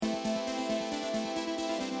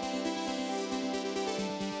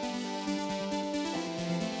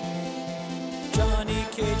Johnny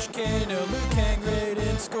Cage, Kano, Liu Kang,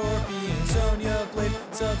 Raiden, Scorpion, Sonya Blade,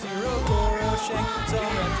 Sub-Zero, Goro, Shang,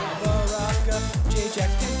 Zoro, Baraka,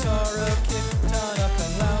 J-Jack, Kintaro, Kid, Tanaka,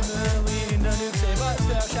 Lao, Merlin, Nanook, Sabat,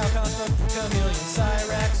 Shao Kahn, Chameleon,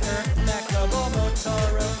 Cyrax, Nakaba,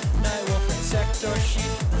 Motaro, Nightwolf, Sector,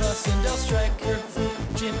 Sheep, the Sindel, Striker, Fu,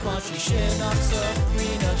 Jin, Quan Chi, Shinoxo,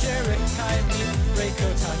 Rina, Jarek, Kaimi,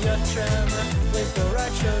 Reiko, Tanya, Tremor, Blazco,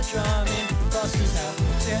 Raicho, Dramin, Frost's House,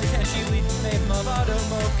 Kenshi, Lee, Maeve, Movado,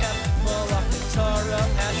 Mocap, Moloch, Tara,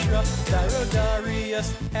 Ashra, Dairo,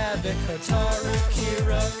 Darius, Havoc, Hotaru,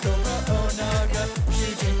 Kira, Cobra, Onaga,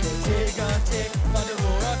 Shujinko, Digante,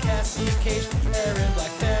 Thunderbolt, Cassie, Cage, Aaron,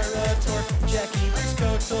 Black, Ferrator, Jackie, Briggs,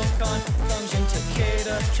 Kotal, Khan, Function,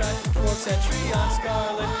 Takeda, Tribe, Quartz, Cetrion,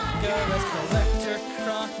 Scarlet, Gareth, Collector,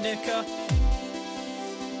 Chronica.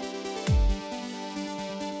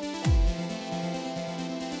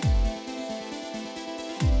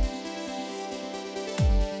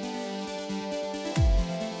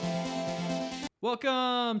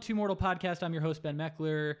 Welcome to Mortal Podcast. I'm your host, Ben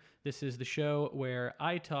Meckler. This is the show where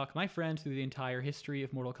I talk my friends through the entire history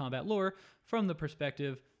of Mortal Kombat lore from the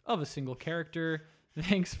perspective of a single character.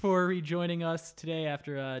 Thanks for rejoining us today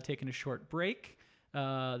after taking a short break.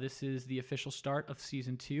 This is the official start of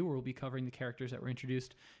Season 2, where we'll be covering the characters that were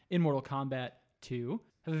introduced in Mortal Kombat 2.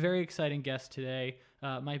 I have a very exciting guest today,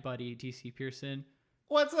 my buddy, DC Pearson.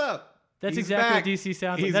 What's up? That's exactly what DC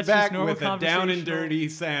sounds like. That's back just normal with a down and dirty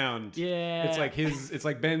sound. Yeah. It's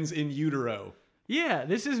like Ben's in utero. Yeah,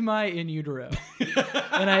 this is my in utero.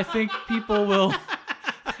 And I think people will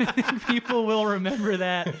remember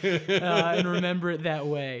that and remember it that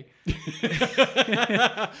way.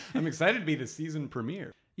 I'm excited to be the season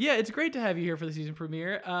premiere. Yeah, it's great to have you here for the season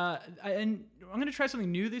premiere. And I'm going to try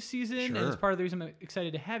something new this season. Sure. And as part of the reason I'm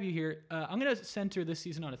excited to have you here, I'm going to center this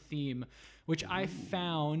season on a theme, which I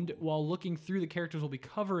found while looking through the characters we'll be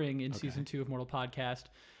covering in Season 2 of Mortal Podcast,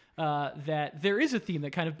 that there is a theme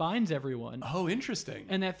that kind of binds everyone. Oh, interesting.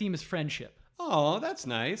 And that theme is friendship. Oh, that's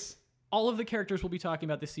nice. All of the characters we'll be talking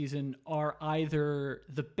about this season are either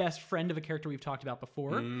the best friend of a character we've talked about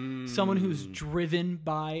before, someone who's driven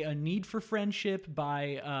by a need for friendship,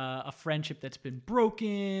 by a friendship that's been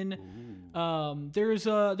broken. There's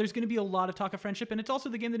going to be a lot of talk of friendship, and it's also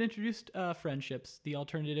the game that introduced friendships, the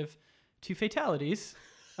alternative to fatalities,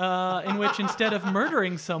 in which instead of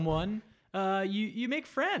murdering someone, you make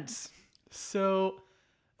friends. So...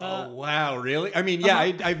 oh wow! Really? I mean, yeah.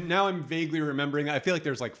 I'm vaguely remembering. I feel like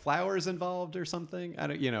there's like flowers involved or something. I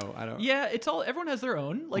don't. Yeah, it's all. Everyone has their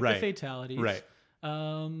own, like right. the fatalities. Right.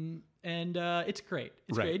 And it's great.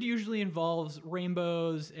 It's right. great. It usually involves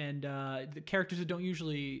rainbows and the characters that don't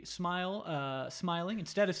usually smile, smiling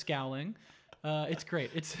instead of scowling. It's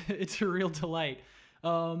great. It's a real delight.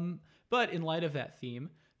 But in light of that theme,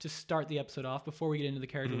 to start the episode off, before we get into the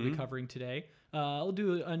character we'll be covering today, I'll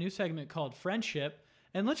do a new segment called Friendship.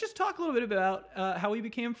 And let's just talk a little bit about how we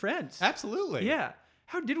became friends. Absolutely. Yeah.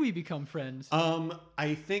 How did we become friends?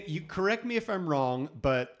 I think, you correct me if I'm wrong,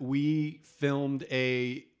 but we filmed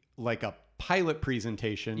a pilot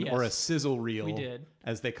presentation or a sizzle reel. We did.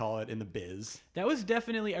 As they call it in the biz. That was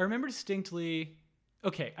definitely, I remember distinctly,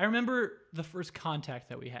 I remember the first contact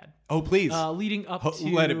that we had. Oh, please. Leading up to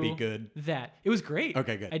let it be good. That. It was great.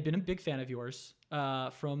 Okay, good. I'd been a big fan of yours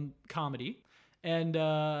from comedy. And...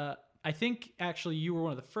 I think, actually, you were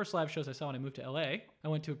one of the first live shows I saw when I moved to LA. I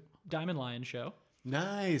went to a Diamond Lion show.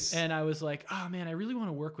 Nice. And I was like, oh, man, I really want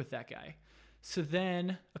to work with that guy. So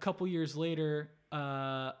then, a couple years later,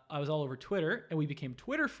 I was all over Twitter, and we became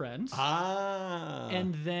Twitter friends.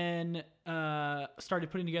 And then started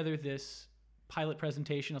putting together this pilot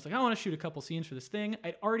presentation. I was like, I want to shoot a couple scenes for this thing.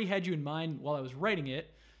 I'd already had you in mind while I was writing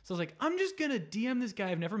it. So I was like, I'm just going to DM this guy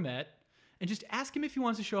I've never met and just ask him if he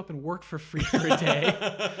wants to show up and work for free for a day.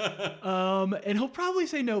 And he'll probably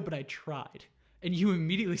say no, but I tried. And you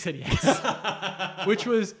immediately said yes, which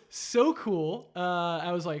was so cool.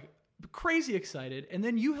 I was like crazy excited. And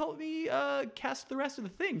then you helped me cast the rest of the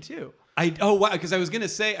thing too. Wow, because I was going to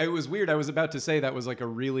say, it was weird. I was about to say that was like a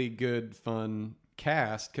really good, fun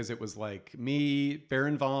cast because it was like me,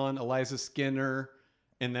 Baron Vaughn, Eliza Skinner.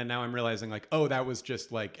 And then now I'm realizing like, oh, that was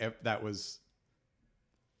just like, that was...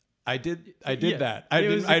 I did that.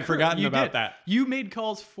 I'd forgotten about that. You made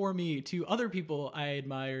calls for me to other people I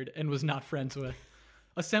admired and was not friends with.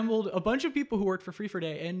 Assembled a bunch of people who worked for free for a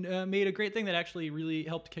day and made a great thing that actually really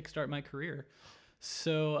helped kickstart my career.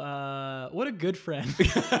 So, what a good friend.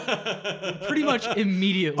 Pretty much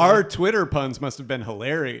immediately. Our Twitter puns must have been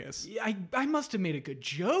hilarious. I must have made a good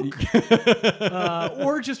joke.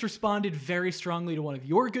 Or just responded very strongly to one of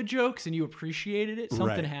your good jokes and you appreciated it. Something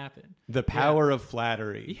Right. happened. The power of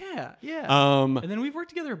flattery. Yeah. Um, And then we've worked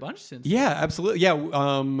together a bunch since. Yeah, absolutely.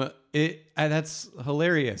 Yeah, that's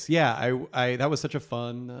hilarious. Yeah, I that was such a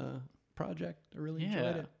fun project. I really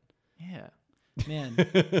enjoyed it. Yeah. Man,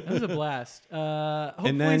 that was a blast.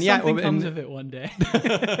 Hopefully then, something comes of it one day.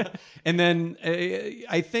 And then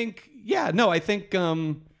I think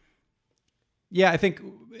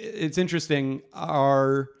it's interesting.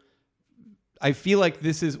 I feel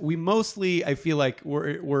like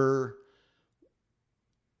we're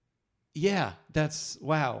yeah, that's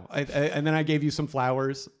wow. And then I gave you some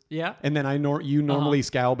flowers. Yeah. And then you normally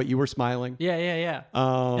scowl, but you were smiling. Yeah.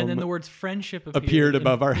 And then the words friendship appeared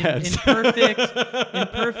above our heads.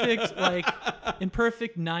 in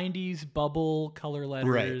perfect 90s bubble color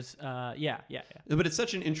letters. Right. Yeah. But it's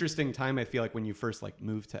such an interesting time, I feel like, when you first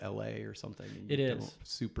moved to LA or something. And you It don't is.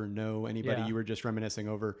 super know anybody. Yeah. You were just reminiscing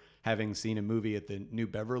over having seen a movie at the New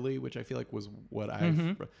Beverly, which I feel like was what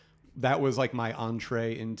that was like my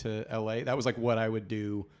entree into LA. That was like what I would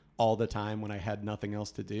do all the time when I had nothing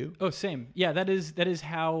else to do. Oh, same. Yeah, that is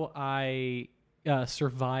how I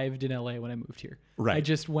survived in LA when I moved here. Right. I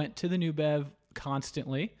just went to the New Bev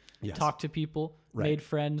constantly, Yes. talked to people, Right. made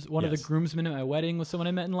friends. One of the Yes. groomsmen at my wedding was someone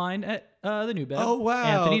I met in line at the New Bev. Oh,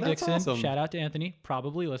 wow. Anthony That's Dixon. awesome. Shout out to Anthony,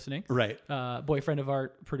 probably listening. Right. Boyfriend of our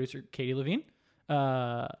producer, Katie Levine.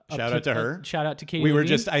 Shout out to her. Shout out to Katie We were Levine.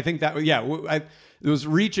 just, I think that, yeah, I was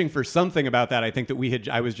reaching for something about that. I think that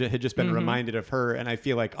had just been reminded of her. And I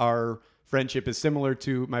feel like our friendship is similar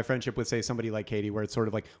to my friendship with, say, somebody like Katie, where it's sort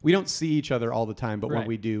of like, we don't see each other all the time, but when Right.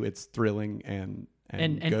 we do, it's thrilling and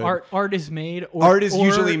good. art is made. Art is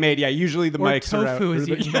usually made. Yeah, usually the mics are out. tofu is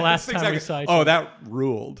eaten the last time we saw each Oh, other. that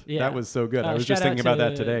ruled. Yeah. That was so good. I was Shout just out thinking about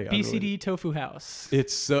to that today. BCD Tofu House.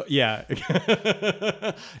 It's so, yeah.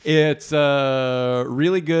 It's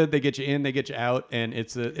really good. They get you in, they get you out, and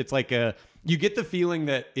it's like you get the feeling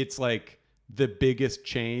that it's like the biggest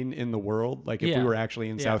chain in the world. Like if we Yeah. were actually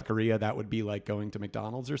in Yeah. South Korea, that would be like going to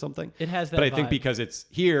McDonald's or something. It has that But I think vibe. because it's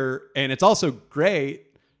here and it's also great,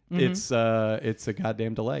 it's a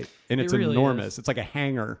goddamn delight. And it's really enormous. is. It's like a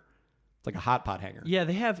hanger. It's like a hot pot hanger. Yeah,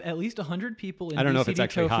 they have at least 100 people in I don't know if BCD it's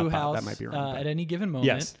actually Tofu hot pot. House That might be wrong, but- at any given moment.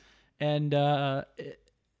 Yes. And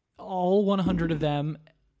all 100 of them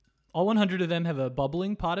have a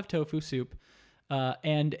bubbling pot of tofu soup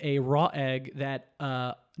and a raw egg that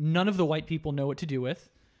none of the white people know what to do with,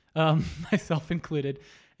 myself included.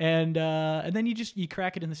 And then you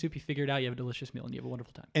crack it in the soup, you figure it out, you have a delicious meal, and you have a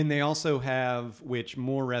wonderful time. And they also have, which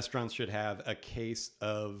more restaurants should have, a case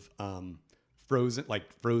of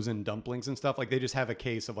frozen dumplings and stuff. Like they just have a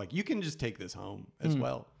case of like, you can just take this home as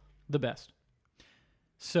well. The best.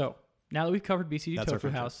 So now that we've covered BCD That's our Tofu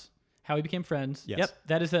friendship. House, how we became friends. Yes. Yep.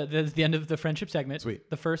 That is the end of the friendship segment. Sweet.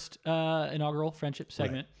 The first inaugural friendship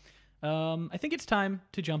segment. I think it's time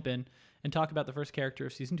to jump in and talk about the first character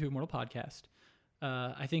of season 2 of Mortal Podcast.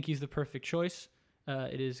 I think he's the perfect choice.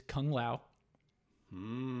 It is Kung Lao.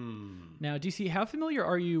 Now, DC, how familiar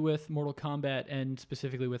are you with Mortal Kombat and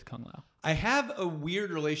specifically with Kung Lao? I have a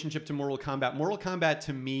weird relationship to Mortal Kombat. Mortal Kombat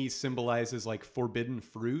to me symbolizes like forbidden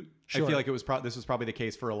fruit. Sure. I feel like this was probably the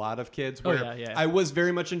case for a lot of kids. Where yeah. I was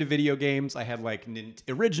very much into video games. I had like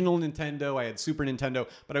original Nintendo. I had Super Nintendo,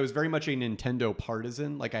 but I was very much a Nintendo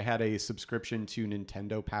partisan. Like I had a subscription to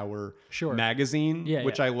Nintendo Power magazine,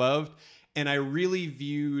 which I loved. And I really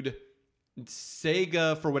viewed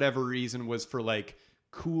Sega, for whatever reason, was for like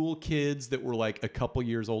cool kids that were like a couple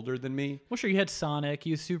years older than me. Well, sure, you had Sonic.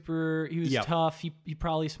 He was tough. He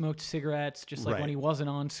probably smoked cigarettes just like when he wasn't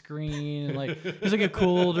on screen. Like he was like a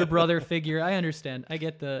cool older brother figure. I understand. I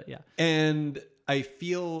get And I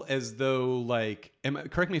feel as though like,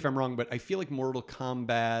 correct me if I'm wrong, but I feel like Mortal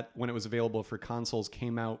Kombat, when it was available for consoles,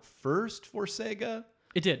 came out first for Sega.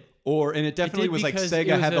 It did. And it definitely was like because Sega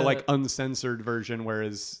it was had the like uncensored version,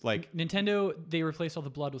 whereas like Nintendo, they replaced all the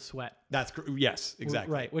blood with sweat. Yes,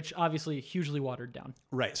 exactly. Right, which obviously hugely watered down.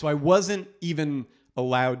 Right. So I wasn't even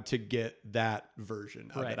allowed to get that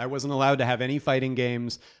version of it. I wasn't allowed to have any fighting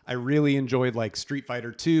games. I really enjoyed like Street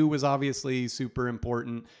Fighter 2 was obviously super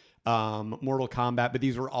important. Mortal Kombat, but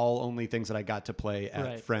these were all only things that I got to play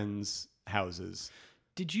at friends' houses.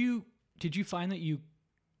 Did you find that you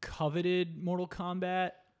coveted Mortal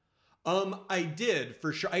Kombat? I did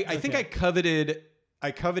for sure. I think I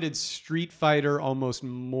coveted Street Fighter almost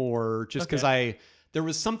more just because there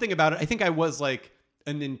was something about it. I think I was like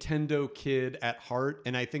a Nintendo kid at heart,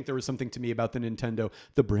 and I think there was something to me about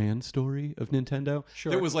the brand story of Nintendo.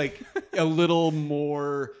 Sure. That was like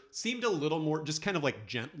seemed a little more just kind of like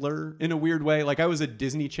gentler in a weird way. Like I was a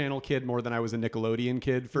Disney Channel kid more than I was a Nickelodeon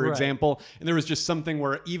kid, for Right. example. And there was just something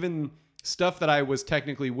where even stuff that I was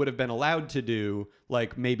technically would have been allowed to do,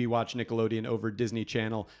 like maybe watch Nickelodeon over Disney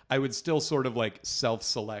Channel, I would still sort of like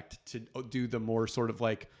self-select to do the more sort of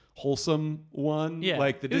like wholesome one. Yeah,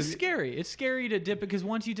 Like the it was Disney. scary. It's scary to dip because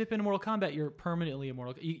once you dip into Mortal Kombat, you're permanently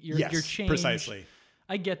immortal. You're Yes, changed. precisely.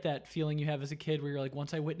 I get that feeling you have as a kid where you're like,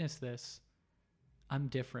 once I witness this, I'm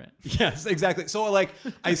different. Yes, exactly. So like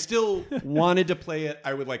I still wanted to play it.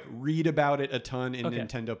 I would like read about it a ton in Okay.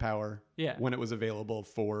 Nintendo Power Yeah. when it was available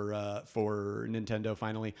for Nintendo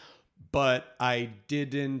finally. But I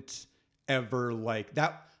didn't ever like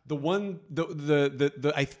that.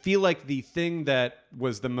 I feel like the thing that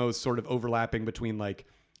was the most sort of overlapping between like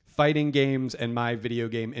fighting games and my video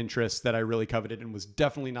game interests that I really coveted and was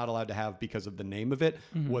definitely not allowed to have because of the name of it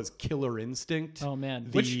was Killer Instinct. Oh man,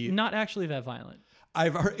 which not actually that violent.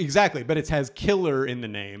 I've heard, exactly, but it has killer in the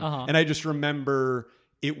name. Uh-huh. And I just remember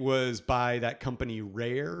it was by that company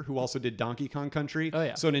Rare, who also did Donkey Kong Country. Oh,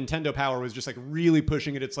 yeah. So Nintendo Power was just like really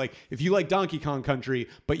pushing it. It's like, if you like Donkey Kong Country,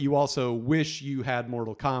 but you also wish you had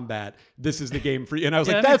Mortal Kombat, this is the game for you. And I was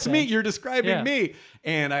Yeah, like, that that's makes me. sense. You're describing Yeah. me.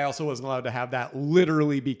 And I also wasn't allowed to have that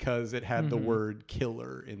literally because it had the word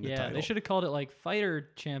killer in the Yeah, title. they should have called it like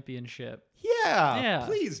Fighter Championship. Yeah,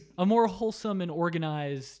 please. A more wholesome and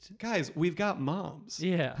organized. Guys, we've got moms.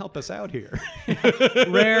 Yeah. Help us out here.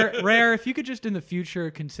 Rare. If you could just in the future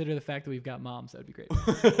consider the fact that we've got moms, that'd be great.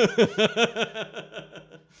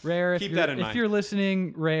 Rare, Keep that in if mind. you're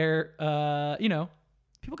listening, Rare,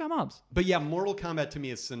 people got moms. But yeah, Mortal Kombat to me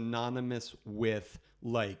is synonymous with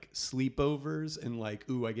like sleepovers and like,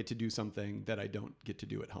 ooh, I get to do something that I don't get to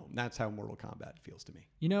do at home. That's how Mortal Kombat feels to me.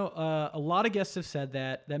 You know, a lot of guests have said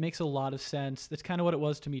that. That makes a lot of sense. That's kind of what it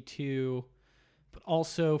was to me too. But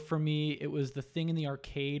also for me, it was the thing in the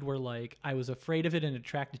arcade where like I was afraid of it and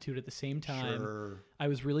attracted to it at the same time. Sure. I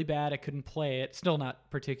was really bad. I couldn't play it. Still not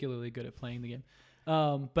particularly good at playing the game.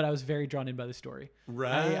 But I was very drawn in by the story.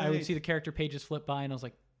 Right. I would see the character pages flip by and I was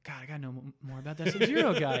like, God, I gotta know more about that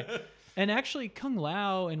Sub-Zero guy. And actually, Kung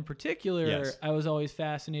Lao in particular, Yes. I was always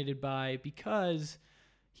fascinated by because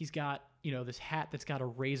he's got, this hat that's got a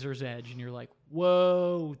razor's edge, and you're like,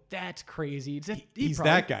 whoa, that's crazy. He's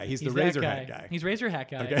that guy. He's the that razor hat guy. He's razor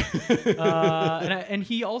hat guy. Okay. And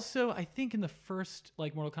he also, I think in the first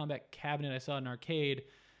like Mortal Kombat cabinet I saw in an arcade,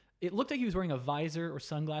 it looked like he was wearing a visor or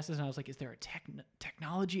sunglasses, and I was like, is there a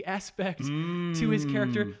technology aspect to his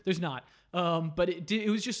character? There's not. But it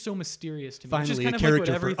was just so mysterious to me. It's just Finally, kind a of like what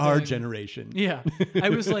character for our everything- generation. Yeah. I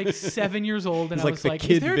was like 7 years old, and He's I like was the like, is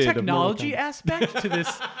Kid there a Vid of Mortal technology Kombat. aspect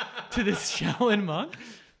to this Shaolin monk?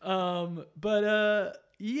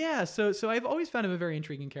 Yeah, so I've always found him a very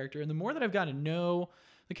intriguing character, and the more that I've gotten to know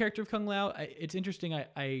the character of Kung Lao, it's interesting.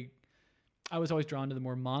 I was always drawn to the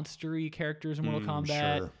more monstery characters in Mortal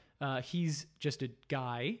Kombat. sure. He's just a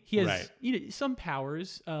guy. He has Right. some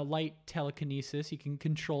powers, light telekinesis. He can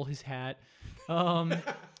control his hat.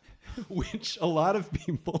 Which a lot of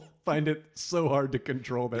people find it so hard to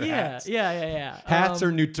control their hats. Yeah. Hats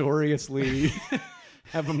are notoriously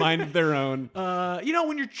have a mind of their own.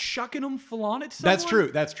 When you're chucking them full on at someone. That's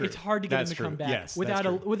true. It's hard to get That's them to true. come back Yes, without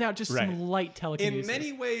that's true. without just Right. some light telekinesis. In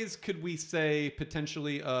many ways, could we say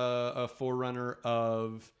potentially a forerunner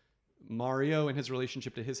of Mario and his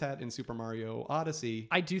relationship to his hat in Super Mario Odyssey?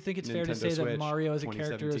 I do think it's fair to Nintendo say that Switch, Mario as a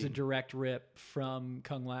character is a 2017. direct rip from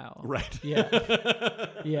Kung Lao. Right.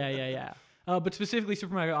 Yeah. But specifically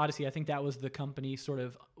Super Mario Odyssey, I think that was the company sort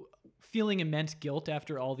of feeling immense guilt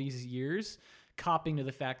after all these years, copping to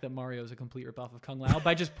the fact that Mario is a complete ripoff of Kung Lao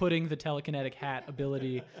by just putting the telekinetic hat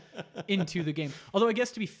ability into the game. Although I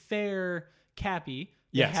guess to be fair, Cappy,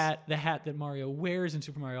 the hat that Mario wears in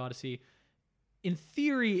Super Mario Odyssey, in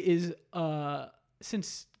theory is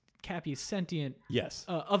since Cappy is sentient, Yes.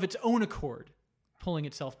 of its own accord, pulling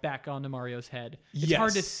itself back onto Mario's head. It's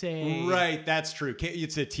hard to say. Right, that's true.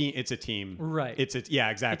 It's a team. Right.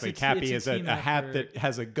 Exactly. It's a Cappy is team a hat effort. that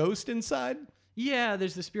has a ghost inside. Yeah,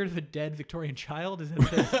 there's the spirit of a dead Victorian child. Is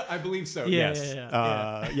it? I believe so. Yeah, yes.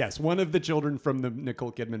 yeah. Yes. One of the children from the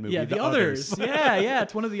Nicole Kidman movie. Yeah, the others. yeah.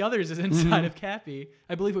 It's one of the others is inside of Cappy.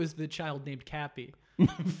 I believe it was the child named Cappy.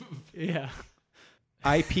 Yeah.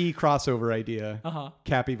 IP crossover idea. Uh-huh.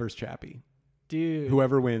 Cappy versus Chappy. Dude.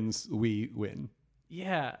 Whoever wins, we win.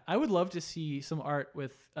 Yeah, I would love to see some art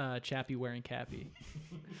with Chappy wearing Cappy.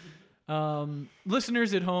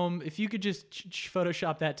 Listeners at home, if you could just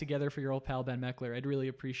Photoshop that together for your old pal Ben Meckler, I'd really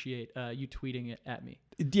appreciate you tweeting it at me.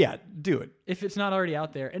 Yeah, do it. if it's not already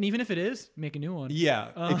out there. And even if it is, make a new one. Yeah,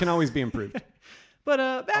 it can always be improved. But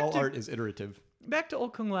All art is iterative. back to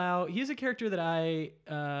Old Kung Lao. He's a character that I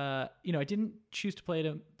didn't choose to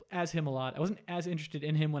play as him a lot. I wasn't as interested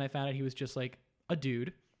in him when I found out he was just like a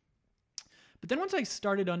dude. But then once I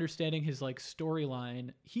started understanding his like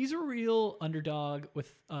storyline, he's a real underdog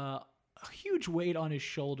with a huge weight on his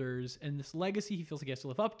shoulders and this legacy he feels like he has to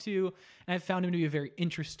live up to. And I found him to be a very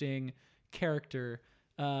interesting character.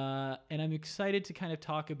 And I'm excited to kind of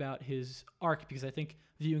talk about his arc because I think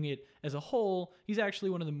viewing it as a whole, he's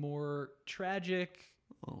actually one of the more tragic,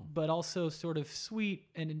 but also sort of sweet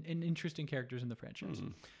and interesting characters in the franchise.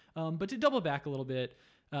 But to double back a little bit,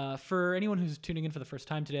 for anyone who's tuning in for the first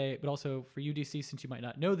time today, but also for you, DC, since you might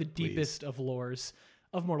not know the deepest of lores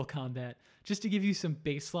of Mortal Kombat, just to give you some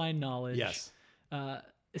baseline knowledge. Yes.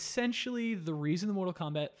 Essentially, the reason the Mortal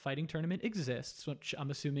Kombat fighting tournament exists, which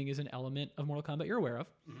I'm assuming is an element of Mortal Kombat you're aware of,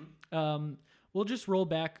 we'll just roll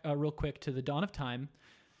back real quick to the dawn of time.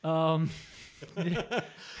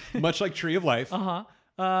 Much like Tree of Life.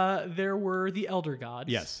 There were the Elder Gods.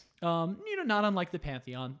 Yes. Not unlike the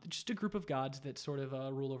Pantheon, just a group of gods that sort of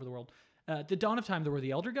rule over the world. At the dawn of time, there were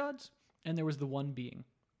the Elder Gods, and there was the One Being.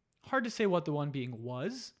 Hard to say what the One Being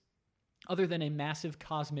was, other than a massive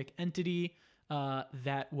cosmic entity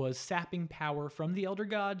that was sapping power from the Elder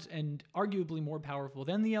Gods, and arguably more powerful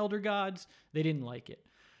than the Elder Gods. They didn't like it.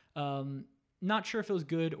 Not sure if it was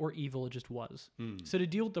good or evil, it just was. So to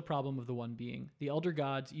deal with the problem of the One Being, the Elder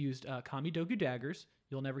Gods used Kami Dogu daggers.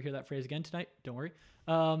 You'll never hear that phrase again tonight, don't worry.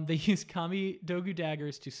 They used Kami Dogu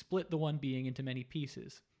daggers to split the One Being into many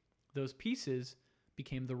pieces. Those pieces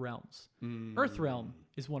became the realms. Earth Realm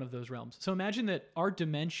is one of those realms. So imagine that our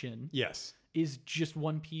dimension is just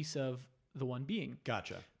one piece of the One Being.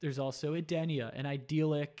 Gotcha. There's also Edenia, an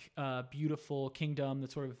idyllic, beautiful kingdom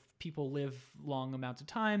that sort of people live long amounts of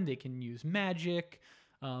time. They can use magic.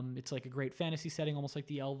 It's like a great fantasy setting, almost like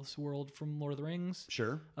the elves world from Lord of the Rings.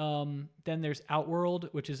 Sure. Then there's Outworld,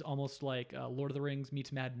 which is almost like Lord of the Rings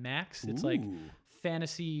meets Mad Max. It's like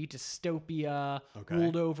fantasy dystopia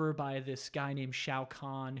ruled over by this guy named Shao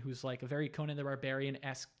Kahn, who's like a very Conan the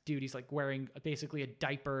Barbarian-esque dude. He's like wearing basically a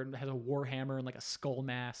diaper and has a war hammer and like a skull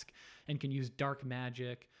mask and can use dark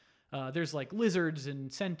magic. There's like lizards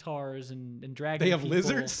and centaurs and dragon They have people.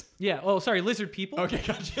 lizards? Yeah. Oh, sorry, lizard people. Okay,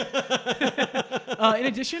 gotcha. In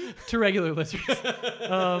addition to regular lizards.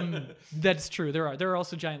 That's true. There are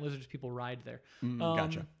also giant lizards people ride there.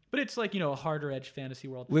 Gotcha. But it's like, a harder edge fantasy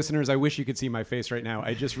world. Listeners, I wish you could see my face right now.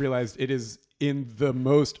 I just realized it is in the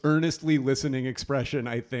most earnestly listening expression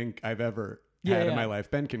I think I've ever had in my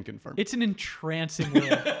life. Ben can confirm. It's an entrancing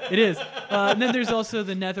world. It is. And then there's also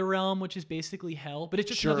the Nether Realm, which is basically hell, but it's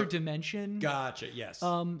just another dimension. Gotcha, yes.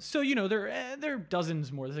 So, there are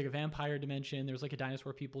dozens more. There's like a vampire dimension. There's like a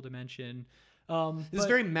dinosaur people dimension. This is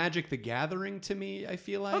very Magic the Gathering to me, I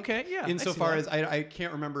feel like. Okay, yeah. Insofar as I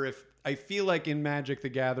can't remember if I feel like in Magic the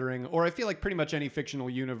Gathering, or I feel like pretty much any fictional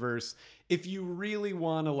universe, if you really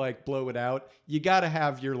want to like blow it out, you got to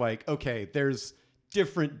have your like, okay, there's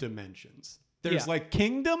different dimensions. There's like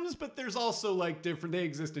kingdoms, but there's also like they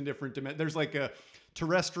exist in different dimensions. There's like a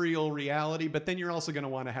terrestrial reality, but then you're also going to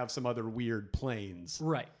want to have some other weird planes.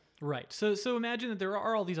 Right. So imagine that there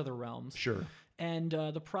are all these other realms. Sure. And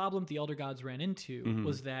the problem the Elder Gods ran into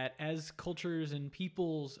was that as cultures and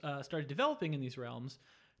peoples started developing in these realms,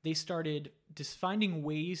 they started just finding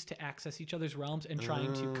ways to access each other's realms and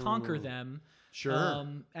trying to conquer them. Sure.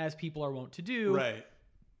 As people are wont to do. Right.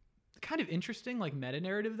 The kind of interesting like meta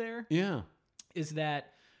narrative there is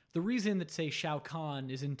that the reason that, say, Shao Kahn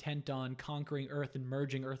is intent on conquering Earth and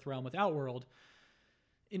merging Earth Realm with Outworld,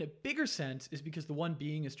 in a bigger sense, is because the One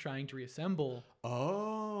Being is trying to reassemble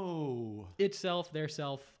itself, their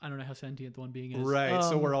self. I don't know how sentient the One Being is. Right.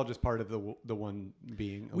 So we're all just part of the One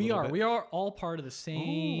Being. We are all part of the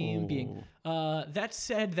same being. That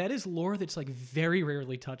said, that is lore that's like very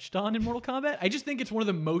rarely touched on in Mortal Kombat. I just think it's one of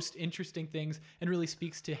the most interesting things and really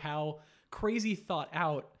speaks to how crazy thought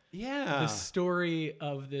out the story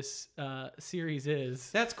of this series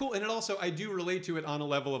is. That's cool. And it also, I do relate to it on a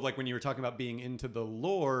level of like when you were talking about being into the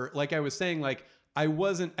lore, like I was saying, like I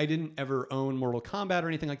didn't ever own Mortal Kombat or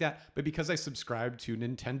anything like that, but because I subscribed to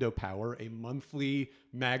Nintendo Power, a monthly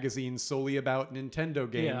magazine solely about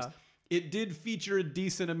Nintendo games, it did feature a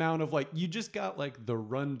decent amount of like, you just got like the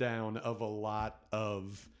rundown of a lot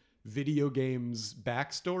of video games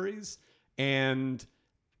backstories, and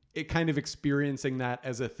it kind of experiencing that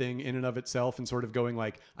as a thing in and of itself and sort of going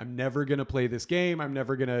like, I'm never going to play this game. I'm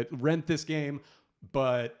never going to rent this game.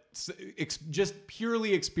 But just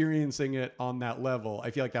purely experiencing it on that level,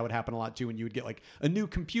 I feel like that would happen a lot too when you would get like a new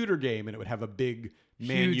computer game and it would have a big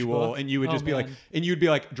manual, book. and you would Oh, just be like, man. and you'd be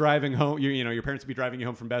like driving home. Your parents would be driving you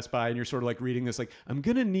home from Best Buy, and you're sort of like reading this, like, I'm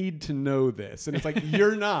gonna need to know this, and it's like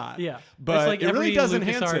you're not. Yeah, but it's like it every really does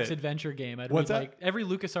enhance LucasArts it. adventure game. I'd What's read that? like every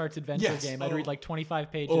LucasArts adventure Yes. game. I'd read like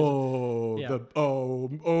 25 pages. Oh, Yeah.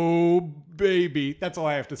 oh, baby. That's all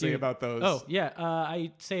I have to say Dude. about those. Oh yeah,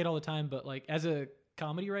 I say it all the time, but like as a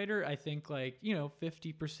comedy writer, I think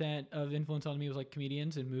 50% of influence on me was like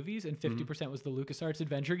comedians and movies, and 50% was the LucasArts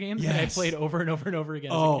adventure games that I Yes. played over and over and over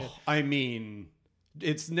again as a Oh, kid. I mean,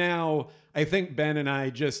 it's now, I think Ben and I,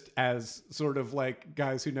 just as sort of like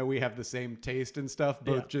guys who know we have the same taste and stuff,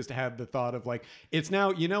 both Yeah. just had the thought of like, it's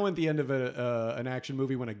now, at the end of an action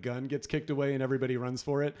movie when a gun gets kicked away and everybody runs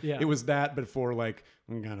for it, Yeah. it was that, but for like,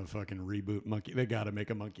 we gotta fucking reboot Monkey. They gotta make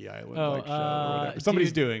a Monkey Island show or whatever.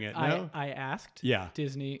 Somebody's dude, doing it, no? I asked Yeah.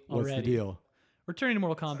 Disney What's already. the deal? We're turning to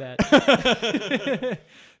Mortal Kombat.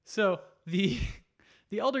 So the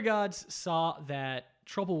Elder Gods saw that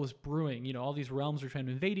trouble was brewing. All these realms were trying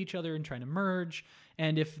to invade each other and trying to merge.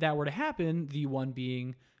 And if that were to happen, the one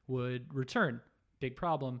being would return. Big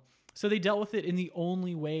problem. So they dealt with it in the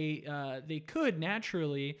only way they could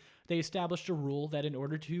naturally. They established a rule that in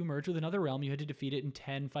order to merge with another realm, you had to defeat it in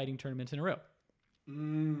 10 fighting tournaments in a row.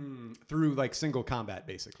 Through like single combat,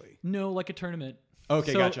 basically. No, like a tournament.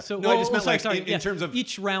 Okay, gotcha. So, No, I just meant like in yeah, terms of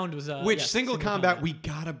each round was which single combat, we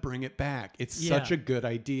gotta bring it back. It's such Yeah. a good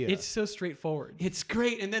idea. It's so straightforward. It's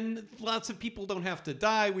great, and then lots of people don't have to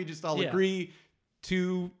die. We just all Yeah. agree,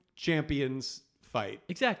 two champions fight.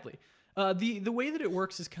 Exactly. The way that it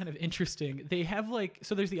works is kind of interesting. They have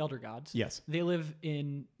so there's the Elder Gods. Yes. They live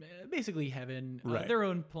in basically heaven, Right. their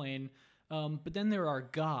own plane. But then there are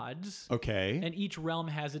gods. Okay. And each realm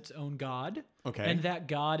has its own god. Okay. And that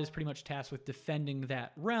god is pretty much tasked with defending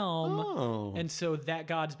that realm. Oh. And so that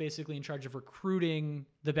god's basically in charge of recruiting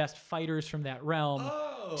the best fighters from that realm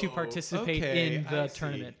to participate okay, in I the see.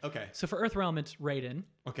 tournament. Okay. So for Earthrealm, it's Raiden,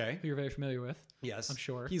 Okay. who you're very familiar with. Yes. I'm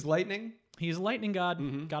sure. He's lightning. He's a lightning god.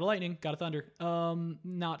 Mm-hmm. God of lightning, god of thunder.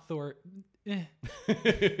 Not Thor. Eh.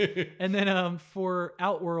 And then for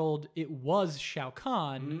Outworld, it was Shao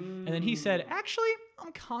Kahn. And then he said, actually,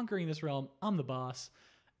 I'm conquering this realm. I'm the boss.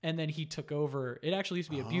 And then he took over. It actually used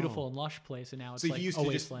to be a beautiful and lush place, and now it's So like he used a to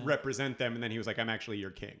just wasteland. represent them, and then he was like, I'm actually your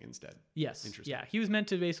king instead. Yes. Interesting. Yeah. He was meant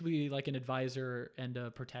to basically be like an advisor and a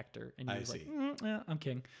protector. And he I was like, see. yeah, I'm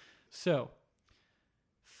king. So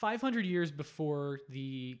 500 years before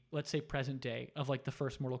the, let's say, present day of like the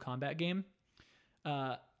first Mortal Kombat game,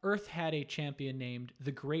 Earth had a champion named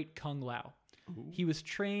the Great Kung Lao. He was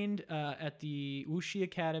trained at the Wuxi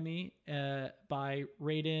Academy by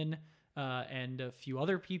Raiden and a few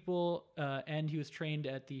other people, and he was trained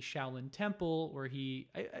at the Shaolin Temple, where he,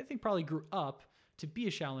 I think, probably grew up to be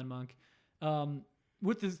a Shaolin monk,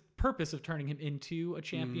 with the purpose of turning him into a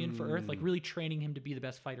champion for Earth, like really training him to be the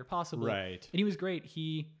best fighter possible. Right. And he was great.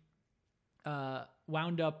 He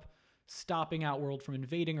wound up stopping Outworld from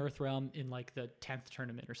invading Earthrealm in like the 10th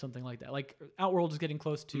tournament or something like that. Like Outworld is getting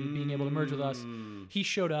close to being able to merge with us. He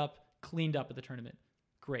showed up, cleaned up at the tournament.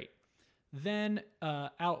 Great. Then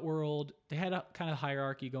Outworld, they had a kind of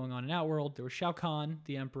hierarchy going on in Outworld. There was Shao Kahn,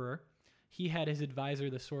 the emperor. He had his advisor,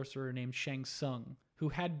 the sorcerer named Shang Tsung, who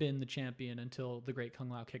had been the champion until the Great Kung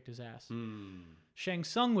Lao kicked his ass. Shang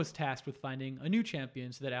Tsung was tasked with finding a new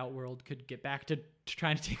champion so that Outworld could get back to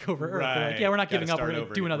trying to take over Earth. They're like, yeah, we're not Gotta giving up. We're start going to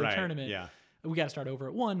over. do another Right. tournament. Yeah. We got to start over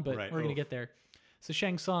at one, but Right. we're going to Oof. get there. So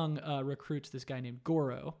Shang Tsung recruits this guy named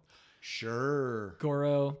Goro. Sure.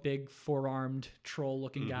 Goro, big four-armed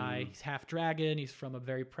troll-looking guy. He's half dragon. He's from a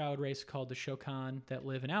very proud race called the Shokan that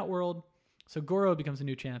live in Outworld. So Goro becomes a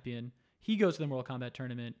new champion. He goes to the Mortal Kombat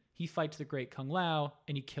tournament. He fights the Great Kung Lao,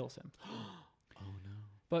 and he kills him. Oh no.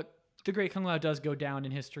 But the Great Kung Lao does go down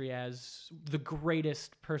in history as the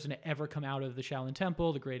greatest person to ever come out of the Shaolin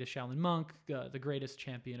Temple, the greatest Shaolin monk, the greatest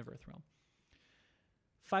champion of Earthrealm.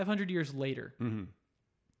 500 years later,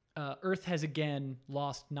 Earth has again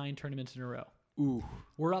lost 9 tournaments in a row. Ooh.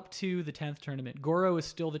 We're up to the 10th tournament. Goro is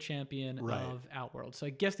still the champion Right. of Outworld. So I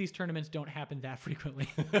guess these tournaments don't happen that frequently.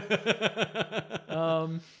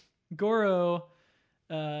 Goro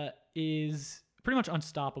is pretty much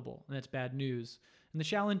unstoppable, and that's bad news. And the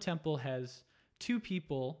Shaolin Temple has 2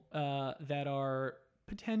 people that are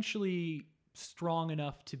potentially strong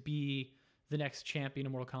enough to be the next champion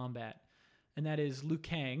of Mortal Kombat. And that is Liu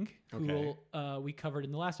Kang, who Okay. we covered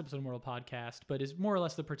in the last episode of Mortal Podcast, but is more or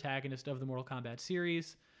less the protagonist of the Mortal Kombat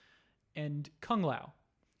series, and Kung Lao,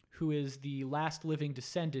 who is the last living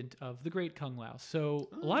descendant of the Great Kung Lao. So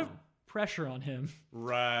a lot of pressure on him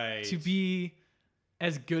Right. to be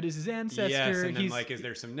as good as his ancestor. Yes, and then He's like, is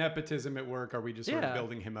there some nepotism at work? Are we just sort of Yeah.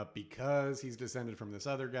 building him up because he's descended from this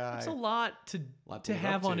other guy? it's a lot to Lot to live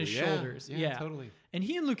have up on to. his Yeah, shoulders. yeah, totally. And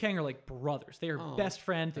he and Liu Kang are like brothers. They are Oh, best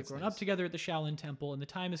friends. They've that's grown nice. up together at the Shaolin Temple, and the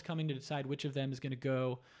time is coming to decide which of them is going to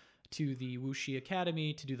go to the Wuxi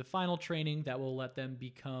Academy to do the final training that will let them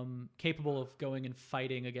become capable of going and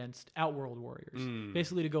fighting against Outworld warriors. Hmm.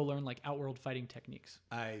 Basically, to go learn like Outworld fighting techniques.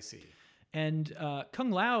 I see. And Kung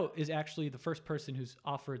Lao is actually the first person who's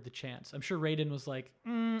offered the chance. I'm sure Raiden was like,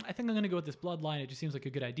 I think I'm going to go with this bloodline. It just seems like a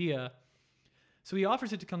good idea. So he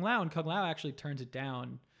offers it to Kung Lao, and Kung Lao actually turns it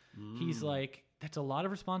down. He's like, that's a lot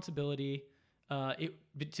of responsibility.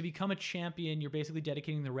 To become a champion, you're basically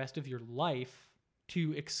dedicating the rest of your life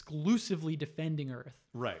to exclusively defending Earth.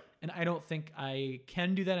 Right. And I don't think I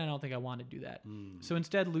can do that. I don't think I want to do that. So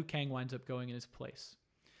instead, Liu Kang winds up going in his place.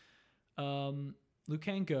 Liu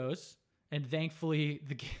Kang goes, and thankfully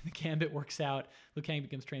the gambit works out. Liu Kang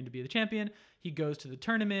becomes trained to be the champion. He goes to the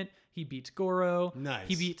tournament. He beats Goro. Nice.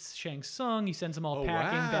 He beats Shang Tsung. He sends them all Oh,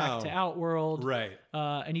 packing wow. back to Outworld. Right.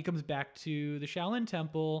 And he comes back to the Shaolin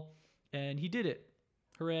Temple, and he did it.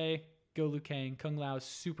 Hooray. Go Liu Kang. Kung Lao is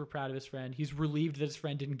super proud of his friend. He's relieved that his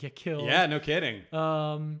friend didn't get killed. Yeah, no kidding.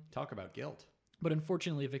 Um, Talk about guilt. but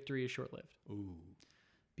unfortunately, victory is short-lived Ooh.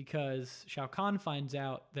 because Shao Kahn finds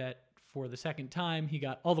out that for the second time, he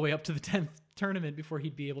got all the way up to the 10th tournament before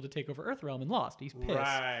he'd be able to take over Earthrealm and lost. He's pissed.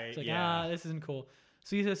 Right, He's like, yeah. this isn't cool.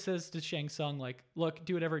 So he just says to Shang Tsung, like, look,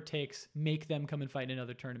 do whatever it takes. Make them come and fight in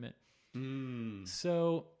another tournament.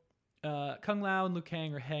 So Kung Lao and Liu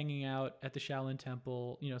Kang are hanging out at the Shaolin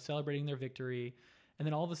Temple, celebrating their victory. And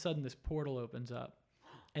then all of a sudden, this portal opens up.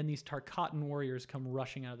 And these Tarkatan warriors come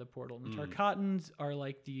rushing out of the portal. And the Tarkatans are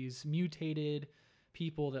like these mutated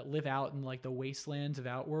people that live out in like the wastelands of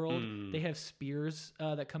Outworld. They have spears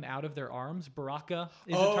that come out of their arms. Baraka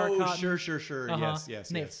is a Tarkatan. Sure. Uh-huh. Yes.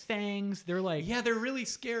 And they have fangs. They're like, Yeah, they're really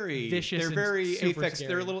scary. Vicious They're and very super Aphex. scary.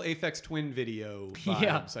 They're little Aphex Twin video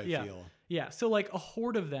vibes. I feel. Yeah. So like a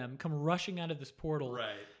horde of them come rushing out of this portal. Right.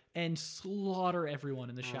 And slaughter everyone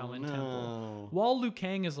in the Shaolin no. Temple. While Liu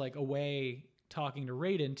Kang is like away talking to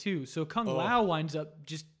Raiden too. So Kung Oh. Lao winds up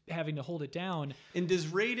just having to hold it down. And does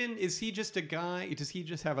Raiden? Is he just a guy? Does he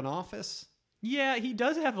just have an office? Yeah, he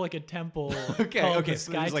does have like a temple Okay. called Okay. the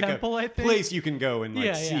So Sky there's like Temple, a I think. place you can go and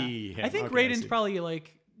like see him. I think Okay, Raiden's see. probably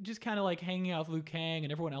like just kind of like hanging out with Liu Kang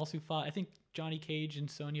and everyone else who fought. I think Johnny Cage and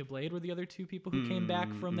Sonya Blade were the other two people who came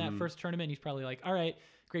back from that first tournament. He's probably like, all right,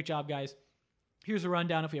 great job, guys. Here's a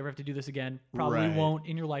rundown if we ever have to do this again. Probably Right. won't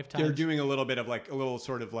in your lifetime. They're doing a little bit of like a little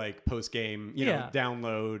sort of like post game, Yeah.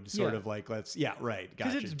 download sort Yeah. of like right,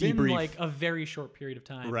 because gotcha. it's been Debrief. like a very short period of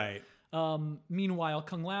time. right. Meanwhile,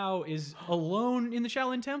 Kung Lao is alone in the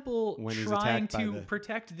Shaolin Temple When he's trying attacked by to the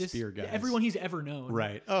protect this spear guys. everyone he's ever known.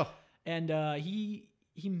 Right. Oh. And he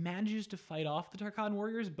manages to fight off the Tarkatan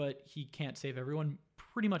warriors, but he can't save everyone.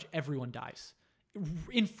 Pretty much everyone dies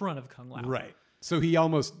in front of Kung Lao. Right. So he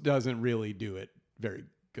almost doesn't really do it very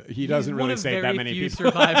good. He He's doesn't one really of save that very many few people.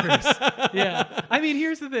 survivors. Yeah. I mean,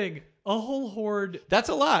 here's the thing: a whole horde. That's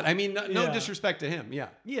a lot. I mean, no Yeah. disrespect to him. Yeah.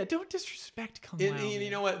 Yeah. Don't disrespect Kung And Lao. you man.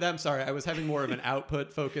 know what? I'm sorry. I was having more of an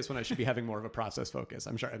output focus when I should be having more of a process focus.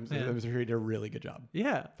 I'm sorry. I'm sure he did a really good job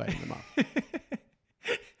Yeah. fighting them off.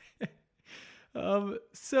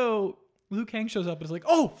 So Liu Kang shows up and is like,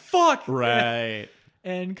 "Oh fuck!" Right.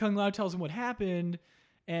 And Kung Lao tells him what happened,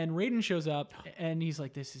 and Raiden shows up, and he's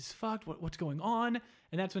like, "This is fucked. What's going on?"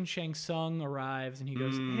 And that's when Shang Tsung arrives, and he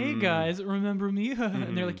goes, "Hey guys, remember me?"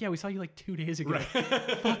 And they're like, "Yeah, we saw you like 2 days ago.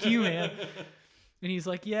 Fuck you, man." And he's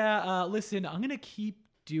like, "Yeah, listen, I'm gonna keep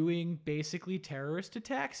doing basically terrorist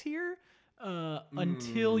attacks here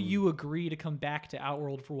until you agree to come back to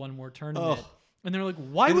Outworld for one more tournament." Ugh. And they're like,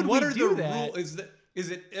 "Why And would what we are do the that?" rules? Is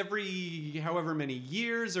it every however many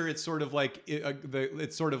years, or it's sort of like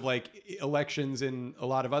it's sort of like elections in a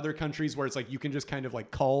lot of other countries where it's like you can just kind of like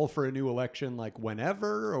call for a new election like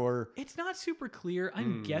whenever, or It's not super clear.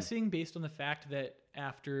 I'm guessing based on the fact that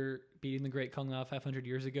after beating the great Kung Lao 500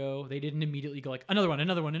 years ago, they didn't immediately go like another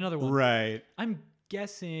one. right, I'm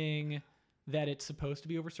guessing that it's supposed to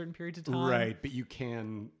be over certain periods of time. right. But you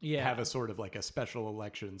can Yeah. have a sort of like a special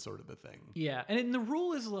election sort of a thing. Yeah. And the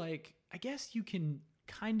rule is like, I guess you can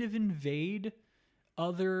kind of invade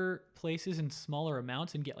other places in smaller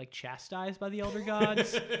amounts and get like chastised by the elder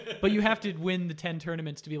gods, but you have to win the 10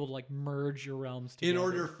 tournaments to be able to like merge your realms together. In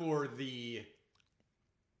order for the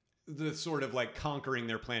sort of like conquering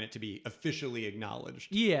their planet to be officially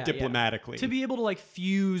acknowledged, diplomatically, to be able to like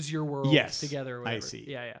fuse your worlds Yes, together. Or I whatever. see.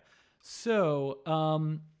 Yeah. So,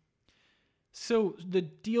 so the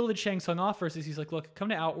deal that Shang Tsung offers is he's like, look, come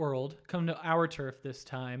to Outworld, come to our turf this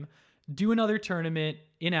time. do another tournament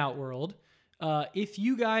in Outworld. If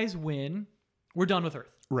you guys win, we're done with Earth.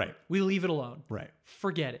 Right. We leave it alone. Right.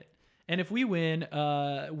 Forget it. And if we win,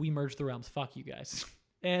 we merge the realms. Fuck you guys.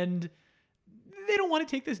 And they don't want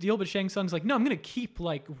to take this deal, but Shang Tsung's like, no, I'm going to keep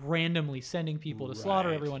like randomly sending people to slaughter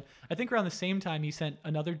Right. everyone. I think around the same time, he sent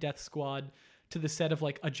another death squad to the set of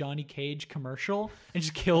like a Johnny Cage commercial and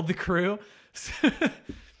just killed the crew.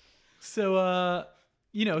 So,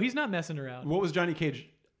 he's not messing around. What was Johnny Cage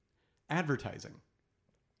advertising?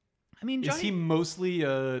 I mean, Is he mostly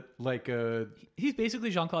he's basically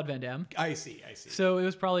Jean-Claude Van Damme. I see. So it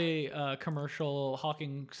was probably a commercial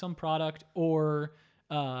hawking some product, or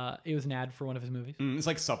it was an ad for one of his movies. It's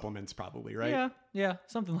like supplements probably, right? Yeah,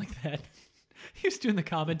 something like that. He was doing the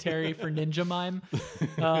commentary for Ninja Mime,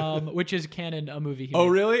 which is canon, a movie. He Oh,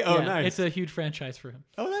 made. really? Oh, Yeah, nice. It's a huge franchise for him.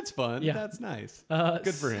 Oh, that's fun. Yeah. That's nice.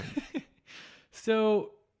 Good for him.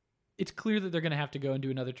 So it's clear that they're going to have to go and do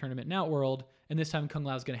another tournament in Outworld, and this time Kung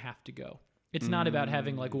Lao's going to have to go. It's not about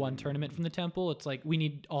having like one tournament from the temple. It's like we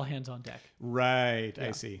need all hands on deck. Right. Yeah.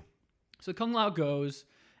 I see. So Kung Lao goes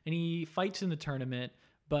and he fights in the tournament,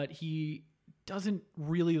 but he doesn't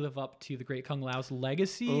really live up to the great Kung Lao's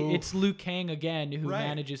legacy. Oh. It's Liu Kang again who Right.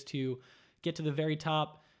 manages to get to the very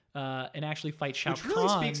top and actually fight Shao Which Kahn. really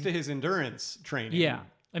speaks to his endurance training. Yeah.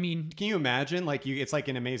 I mean, Can you imagine? Like it's like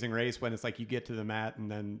an Amazing Race when it's like you get to the mat and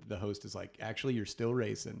then the host is like, actually, you're still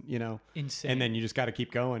racing, insane. And then you just got to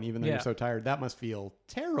keep going even though Yeah. you're so tired. That must feel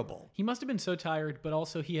terrible. He must have been so tired, but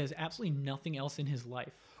also he has absolutely nothing else in his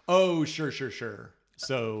life. Oh, sure.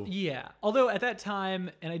 So Yeah. Although at that time,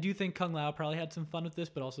 and I do think Kung Lao probably had some fun with this,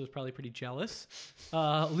 but also was probably pretty jealous.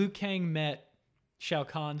 Liu Kang met Shao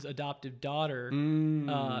Kahn's adoptive daughter,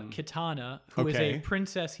 Kitana, who is Okay. a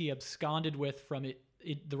princess he absconded with from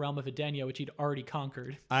the realm of Edenia, which he'd already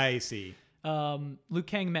conquered. I see. Liu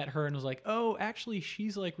Kang met her and was like, "Oh, actually,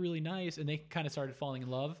 she's like really nice," and they kind of started falling in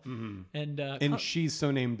love. And And she's so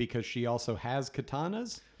named because she also has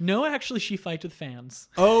katanas? no, actually, she fights with fans.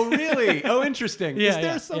 Oh, really? Oh, interesting. Yeah, Is there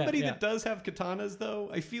yeah, somebody yeah. that does have katanas, though?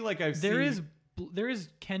 I feel like I've seen... There is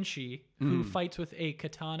Kenshi who fights with a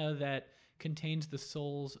katana that contains the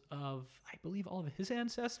souls of, I believe, all of his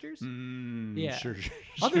ancestors. Yeah. Sure.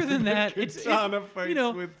 Other than that, it's Katana fights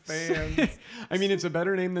with fans. I mean, it's a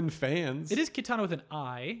better name than fans. it is katana with an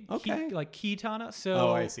I. Okay. Like Kitana. So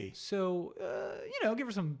Oh, I see. So give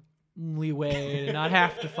her some leeway to not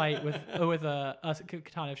have to fight with a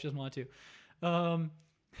katana if she doesn't want to.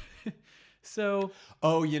 So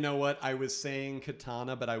Oh, you know what? I was saying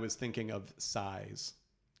katana, but I was thinking of size.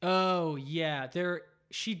 oh yeah,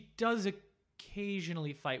 she does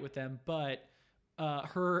occasionally fight with them, but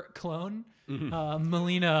her clone,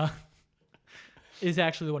 Melina, is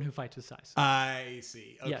actually the one who fights with size. I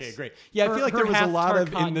see. Okay, Yes. great. Yeah, I Her- feel like her there was a half lot of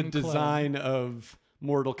in the Tarkatan clone. design of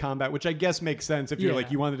Mortal Kombat, which I guess makes sense if you're Yeah.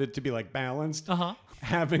 like you wanted it to be like balanced. Uh-huh.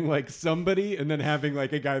 Having like somebody and then having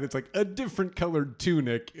like a guy that's like a different colored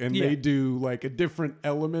tunic and Yeah. they do like a different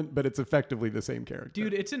element, but it's effectively the same character.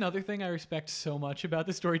 Dude, it's another thing I respect so much about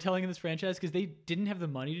the storytelling in this franchise because they didn't have the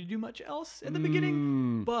money to do much else at the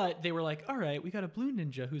beginning, but they were like, all right, we got a blue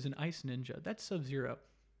ninja who's an ice ninja. That's Sub-Zero.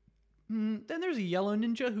 Then there's a yellow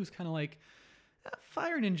ninja who's kind of like a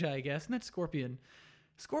fire ninja, I guess, and that's Scorpion.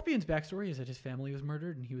 Scorpion's backstory is that his family was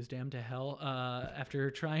murdered and he was damned to hell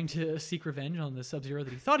after trying to seek revenge on the Sub-Zero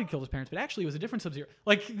that he thought he'd killed his parents, but actually it was a different Sub-Zero.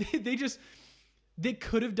 Like, they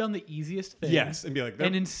could have done the easiest thing. Yes, and be like,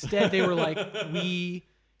 And instead they were like, we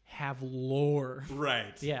have lore.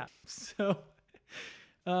 right. Yeah. So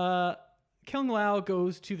Kung Lao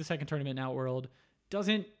goes to the second tournament in Outworld,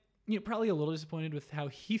 doesn't, probably a little disappointed with how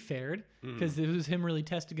he fared because it was him really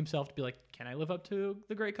testing himself to be like, can I live up to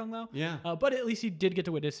the great Kung Lao? Yeah. But at least he did get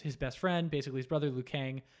to witness his best friend, basically his brother Liu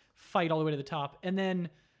Kang, fight all the way to the top and then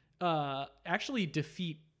actually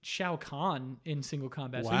defeat Shao Kahn in single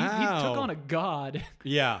combat. So he Wow. took on a god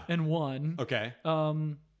Yeah. and won. Okay.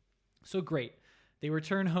 So great. They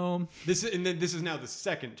return home. This is now the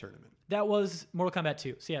second tournament. That was Mortal Kombat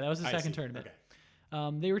 2. So yeah, that was the I second see. tournament.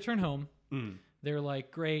 Okay. They return home. They're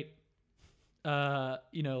like, great.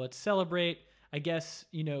 Let's celebrate. I guess,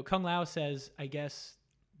 Kung Lao says, I guess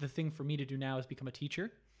the thing for me to do now is become a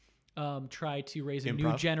teacher. Try to raise a new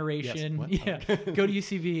Improv? generation. Yes. Yeah. Go to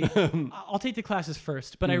UCB. I'll take the classes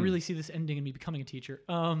first, but I really see this ending in me becoming a teacher.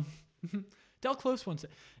 Del Close once.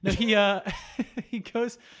 No, he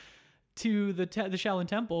goes to the Shaolin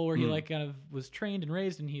Temple where he kind of was trained and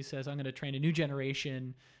raised, and he says, I'm going to train a new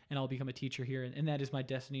generation and I'll become a teacher here. And that is my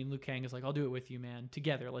destiny. And Liu Kang is like, I'll do it with you, man.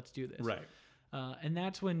 Together, let's do this. Right. And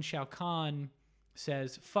that's when Shao Kahn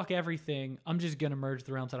says, fuck everything. I'm just going to merge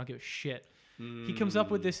the realms. I don't give a shit. He comes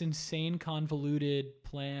up with this insane, convoluted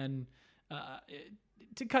plan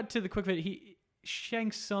to cut to the quick bit,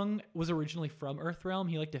 Shang Tsung was originally from Earthrealm.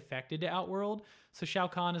 He like defected to Outworld. So Shao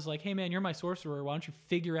Kahn is like, hey man, you're my sorcerer. Why don't you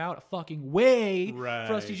figure out a fucking way for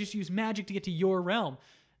us to just use magic to get to your realm?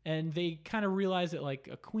 And they kind of realize that like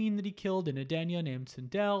a queen that he killed in Edenia named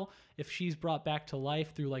Sindel, if she's brought back to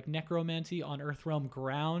life through like necromancy on Earthrealm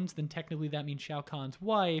grounds, then technically that means Shao Kahn's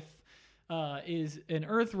wife is an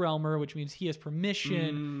Earthrealmer, which means he has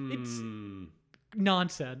permission. It's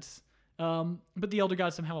nonsense. But the Elder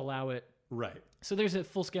Gods somehow allow it. Right. So there's a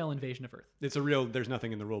full-scale invasion of Earth. It's a real, there's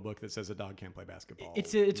nothing in the rule book that says a dog can't play basketball.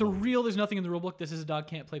 It's a real, there's nothing in the rule book that says a dog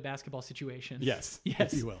can't play basketball situation. Yes.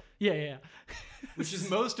 Yes. If you will. Yeah. Which is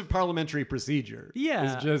most of parliamentary procedure.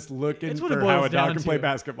 Yeah. Is just looking It's what it for how boils a dog down can play to.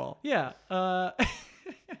 basketball. Yeah.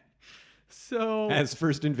 So. As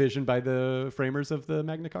first envisioned by the framers of the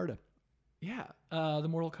Magna Carta. Yeah. The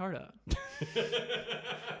Mortal Carta.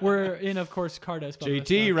 We're in, of course, Carta. Spelled with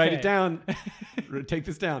JT, a write K. it down. Take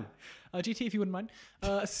this down. GT, if you wouldn't mind.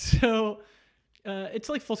 It's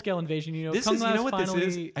like full-scale invasion. You know, This Kung is, you Lao's know what finally...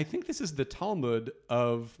 this is? I think this is the Talmud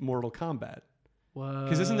of Mortal Kombat. Whoa.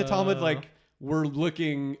 Because isn't the Talmud like, we're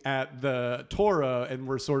looking at the Torah and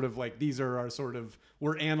we're sort of like, these are our sort of,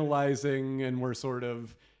 we're analyzing and we're sort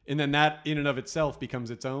of, and then that in and of itself becomes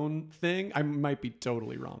its own thing. I might be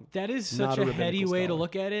totally wrong. That is Not such a a rabbinical heady way to scholar.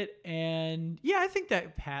 look at it. And yeah, I think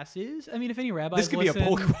that passes. I mean, if any rabbis This could be a listen,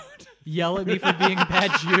 pull quote. yell at me for being a bad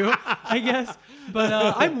Jew, I guess. But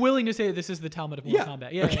I'm willing to say that this is the Talmud of Mortal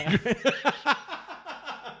Kombat. Yeah.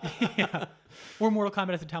 Yeah. Or Mortal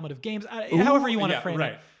Kombat as the Talmud of games. However you want to frame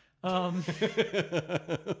right.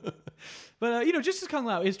 it. But, you know, just as Kung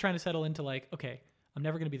Lao is trying to settle into like, okay, I'm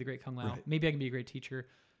never going to be the great Kung Lao. Right. Maybe I can be a great teacher.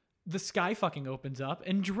 The sky fucking opens up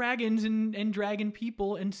and dragons and dragon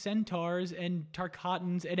people and centaurs and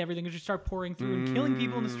Tarkatans and everything just start pouring through and killing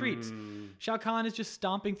people in the streets. Shao Kahn is just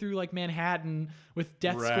stomping through like Manhattan with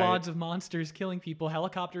death Right. squads of monsters killing people.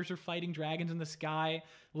 Helicopters are fighting dragons in the sky.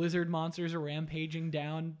 Lizard monsters are rampaging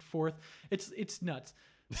down forth. It's nuts.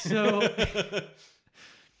 So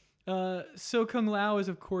so Kung Lao is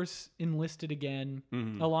of course enlisted again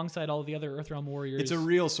alongside all of the other Earthrealm warriors. It's a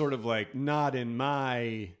real sort of like, not in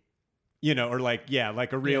my, you know, or like,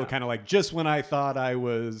 like a real kind of like, just when I thought I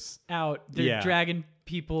was out. They're dragging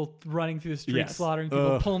people running through the streets, Yes. slaughtering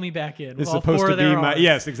people. Pull me back in. It's with all supposed four to of their be my, arms.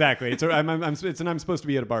 yes, exactly. It's I'm supposed to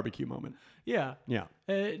be at a barbecue moment. Yeah. Yeah.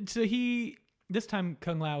 So this time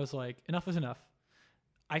Kung Lao is like, enough is enough.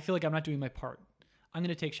 I feel like I'm not doing my part. I'm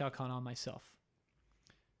going to take Shao Kahn on myself.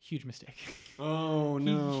 Huge mistake. Oh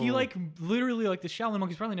no. He like literally like the Shaolin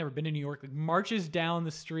monkey's probably never been to New York. Like marches down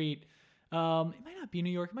the street. It might not be New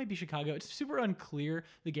York. It might be Chicago. It's super unclear.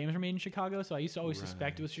 The games were made in Chicago, so I used to always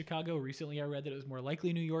suspect it was Chicago. Recently, I read that it was more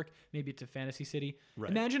likely New York. Maybe it's a fantasy city. Right.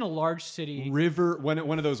 Imagine a large city. River, one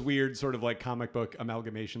of those weird sort of like comic book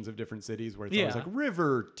amalgamations of different cities where it's always like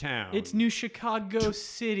River Town. It's New Chicago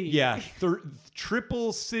City. Yeah,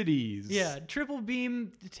 triple cities. Yeah, triple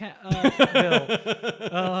beam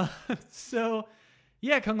Bill. So,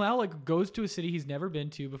 yeah, Kung Lao like goes to a city he's never been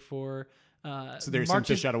to before. So there's some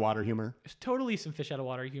fish out of water humor. Totally some fish out of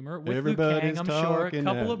water humor with Everybody's Liu Kang, I'm sure. A talking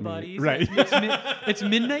couple at of me. buddies. Right. It's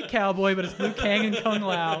Midnight Cowboy, but it's Liu Kang and Kung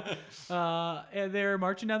Lao. And they're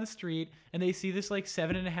marching down the street, and they see this like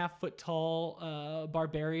 7.5 foot tall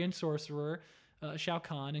barbarian sorcerer, Shao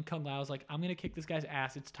Kahn, and Kung Lao's like, I'm gonna kick this guy's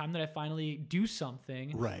ass. It's time that I finally do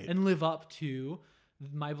something and live up to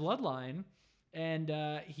my bloodline. And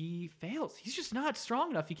he fails. He's just not strong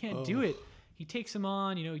enough. He can't do it. He takes him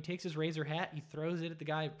on, you know, he takes his razor hat, he throws it at the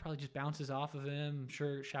guy, it probably just bounces off of him. I'm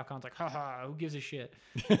sure Shao Kahn's like, haha, who gives a shit?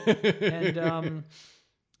 And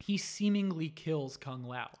he seemingly kills Kung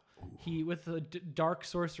Lao. He, with a dark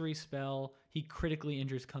sorcery spell, he critically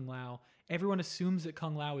injures Kung Lao. Everyone assumes that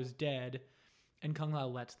Kung Lao is dead, and Kung Lao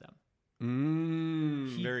lets them.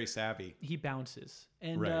 Very savvy. He bounces.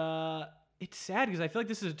 And it's sad because I feel like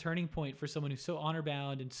this is a turning point for someone who's so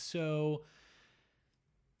honor-bound and so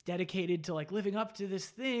dedicated to like living up to this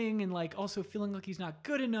thing and like also feeling like he's not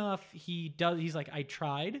good enough. He's like, I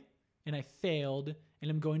tried and I failed and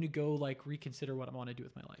I'm going to go like reconsider what I want to do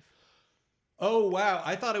with my life. Oh, wow.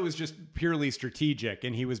 I thought it was just purely strategic.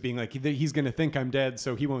 And he was being like, he's going to think I'm dead,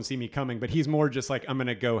 so he won't see me coming. But he's more just like, I'm going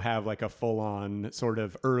to go have like a full on sort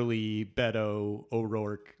of early Beto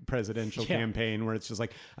O'Rourke presidential campaign where it's just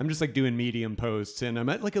like, I'm just like doing medium posts and I'm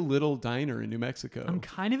at like a little diner in New Mexico. I'm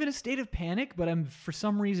kind of in a state of panic, but I'm for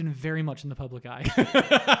some reason very much in the public eye.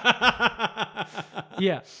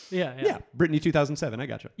 Yeah. Britney 2007. I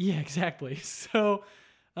gotcha. Yeah, exactly. So,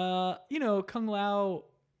 you know, Kung Lao,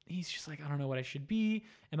 he's just like, I don't know what I should be.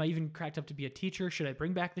 Am I even cracked up to be a teacher? Should I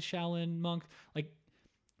bring back the Shaolin monk? Like,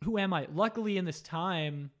 who am I? Luckily, in this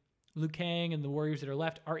time, Liu Kang and the warriors that are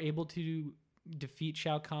left are able to defeat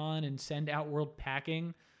Shao Kahn and send Outworld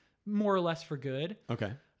packing, more or less for good.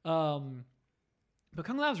 Okay. But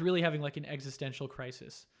Kung Lao is really having like an existential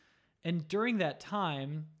crisis. And during that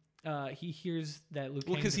time, he hears that Liu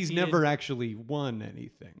Kang Well, because he's defeated- never actually won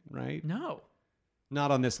anything, right? No. Not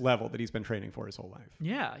on this level that he's been training for his whole life.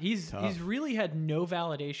 Yeah, he's Tough. really had no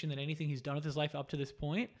validation that anything he's done with his life up to this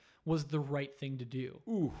point was the right thing to do.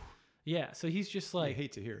 Ooh, Yeah, so he's just I like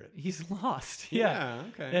hate to hear it. he's lost. Yeah,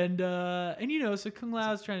 okay. And you know, so Kung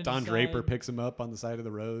Lao's trying to Don decide, Draper picks him up on the side of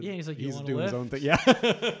the road. Yeah, he's like, "You he's wanna doing his own lift?" thing.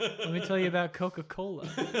 Yeah. Let me tell you about Coca-Cola.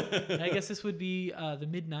 I guess this would be the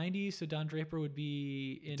mid '90s, so Don Draper would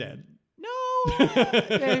be in Dead.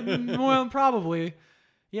 No, well, probably.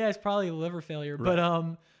 Yeah, it's probably liver failure. Right.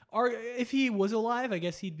 But if he was alive, I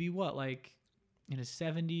guess he'd be what, like in his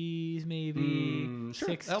 70s, maybe Sure,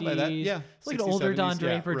 60s. I'll buy that. Yeah, It's like 60s, an older Don 70s, yeah,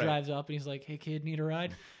 Draper right. drives up and he's like, "Hey kid, need a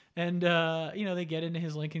ride?" And you know, they get into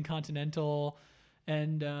his Lincoln Continental,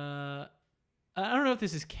 and I don't know if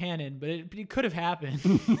this is canon, but it could have happened.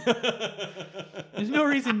 There's no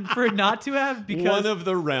reason for it not to have, because One of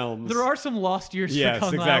the realms. there are some lost years Yes,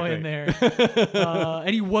 for Kung Lao in there.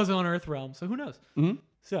 And he was on Earthrealm, so who knows? Mhm.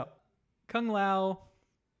 So Kung Lao,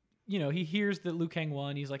 you know, he hears that Liu Kang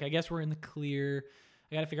won. He's like, I guess we're in the clear.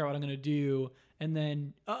 I got to figure out what I'm going to do. And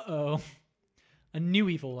then, a new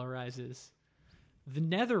evil arises. The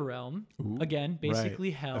Netherrealm, Ooh, again, basically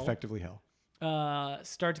right. hell, Effectively hell.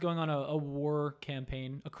 starts going on a war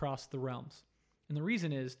campaign across the realms. And the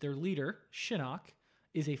reason is their leader, Shinnok,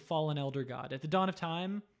 is a fallen elder god. At the dawn of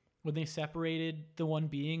time, when they separated the one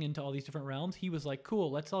being into all these different realms, he was like,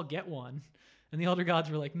 cool, let's all get one. And the elder gods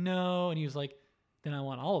were like, no. And he was like, then I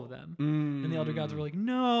want all of them. And the elder gods were like,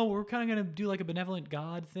 no, we're kind of going to do like a benevolent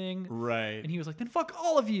god thing. Right. And he was like, then fuck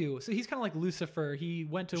all of you. So he's kind of like Lucifer. He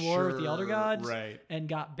went to war with the elder gods right. and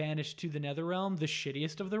got banished to the Netherrealm, the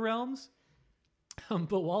shittiest of the realms.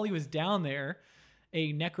 But while he was down there,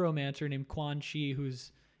 a necromancer named Quan Chi,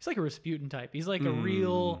 he's like a Rasputin type. He's like a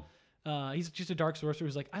real, he's just a dark sorcerer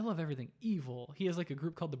who's like, I love everything evil. He has like a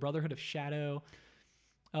group called the Brotherhood of Shadow.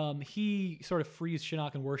 He sort of frees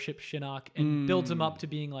Shinnok and worships Shinnok and builds him up to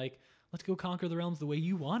being like, let's go conquer the realms the way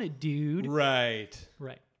you wanted, dude. Right.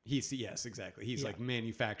 Right. Yes, exactly. He's like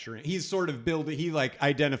manufacturing. He's sort of building. He like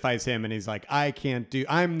identifies him, and he's like, I'm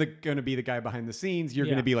going to be the guy behind the scenes. You're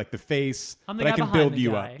Yeah. going to be like the face, I'm the but I guy can behind build the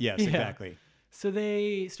you guy. up. Yes, Yeah. exactly. So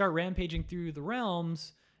they start rampaging through the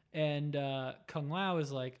realms, and Kung Lao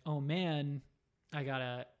is like, "Oh man, I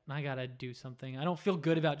gotta do something. I don't feel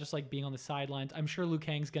good about just like being on the sidelines. I'm sure Liu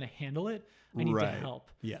Kang's gonna handle it. I need to Right. help."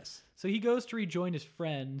 Yes. So he goes to rejoin his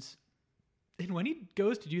friends, and when he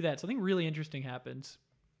goes to do that, something really interesting happens.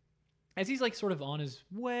 As he's like sort of on his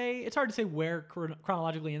way, it's hard to say where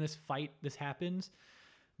chronologically in this fight this happens,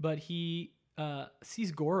 but he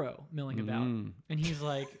sees Goro milling about, and he's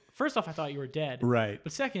like, first off, I thought you were dead. Right.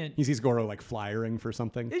 But second, He sees Goro like flyering for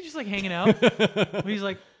something. they're just like hanging out. But he's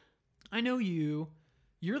like, I know you.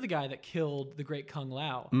 You're the guy that killed the great Kung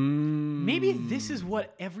Lao. Maybe this is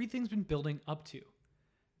what everything's been building up to.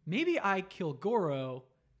 Maybe I kill Goro,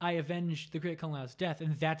 I avenge the great Kung Lao's death,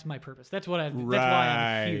 and that's my purpose. That's why I'm here.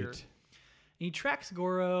 Right. And he tracks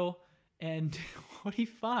Goro, and what he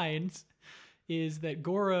finds is that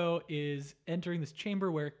Goro is entering this chamber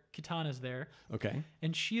where Kitana's there, Okay.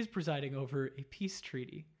 and she is presiding over a peace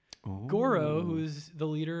treaty. Oh. Goro, who is the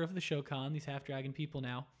leader of the Shokan, these half-dragon people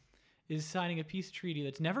now, is signing a peace treaty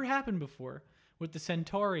that's never happened before with the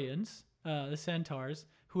Centaurians, the Centaurs,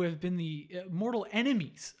 who have been the mortal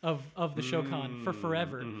enemies of the Shokan for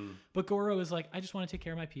forever. But Goro is like, I just want to take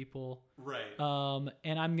care of my people. Right.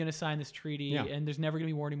 And I'm going to sign this treaty, Yeah. and there's never going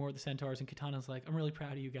to be war anymore with the Centaurs. And Kitana's like, I'm really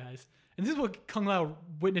proud of you guys. And this is what Kung Lao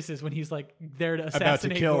witnesses when he's like there to assassinate About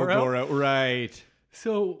to kill Goro. Right.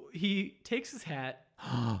 So he takes his hat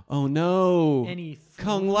Oh no. and he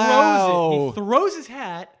Kung throws Lao. it. He throws his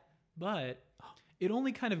hat, but it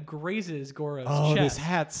only kind of grazes Goro's Oh, chest. this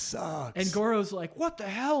hat sucks. And Goro's like, what the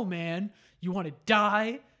hell, man? You want to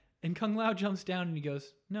die? And Kung Lao jumps down and he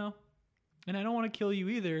goes, no. And I don't want to kill you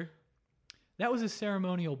either. That was a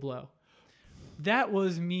ceremonial blow. That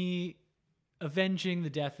was me avenging the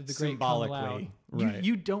death of the great Kung Lao. Symbolically, right.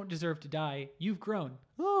 You don't deserve to die. You've grown.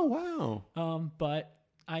 Oh wow. But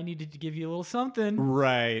I needed to give you a little something.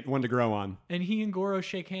 Right. One to grow on. And he and Goro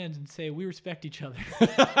shake hands and say, we respect each other.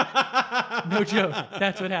 No joke.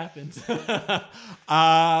 That's what happens.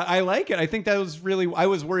 I like it. I think that was really. I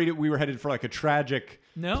was worried we were headed for like a tragic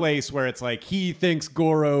No. place where it's like he thinks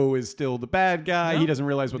Goro is still the bad guy. No. He doesn't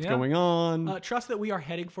realize what's Yeah. going on. Trust that we are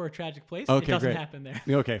heading for a tragic place. Okay, it doesn't great. happen there.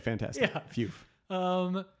 Okay, fantastic. Yeah. Phew.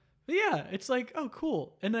 But yeah, it's like, oh,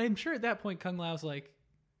 cool. And I'm sure at that point, Kung Lao's like,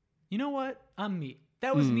 you know what? I'm me.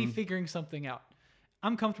 That was me figuring something out.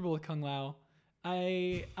 I'm comfortable with Kung Lao.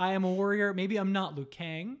 I am a warrior. Maybe I'm not Liu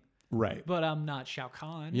Kang, Right. but I'm not Shao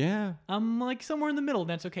Kahn. Yeah. I'm like somewhere in the middle.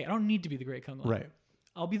 That's okay. I don't need to be the great Kung Lao. Right.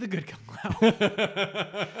 I'll be the good Kung Lao.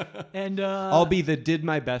 And I'll be the did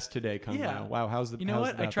my best today, Kung yeah. Lao. Wow, how's the you know how's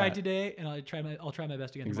what? I about tried that? today, and I'll try my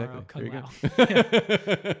best again tomorrow. Kung There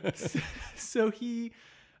you Lao. So he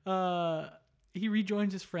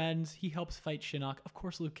rejoins his friends. He helps fight Shinnok. Of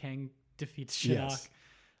course, Liu Kang defeats Shinnok. Yes.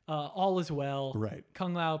 All is well. Right.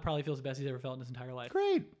 Kung Lao probably feels the best he's ever felt in his entire life.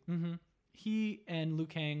 Great. He and Liu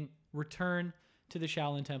Kang return to the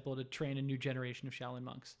Shaolin Temple to train a new generation of Shaolin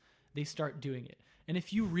monks. They start doing it. And a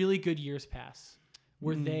few really good years pass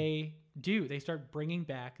where they start bringing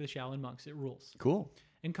back the Shaolin monks. It rules. Cool.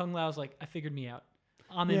 And Kung Lao's like, I figured me out.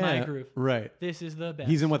 I'm in my groove. Right. This is the best.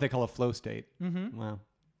 He's in what they call a flow state. Wow.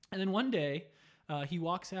 And then one day, he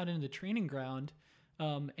walks out into the training ground,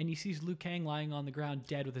 and he sees Liu Kang lying on the ground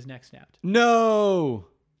dead with his neck snapped. No.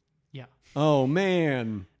 Yeah. Oh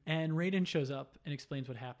man. And Raiden shows up and explains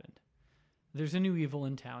what happened. There's a new evil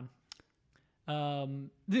in town.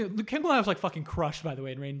 The Kung Lao's like fucking crushed, by the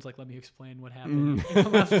way, and Raiden's like, let me explain what happened. And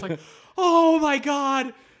Kung Lao's just like, oh my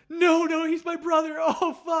god, no, he's my brother.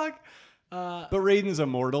 Oh fuck. But Raiden's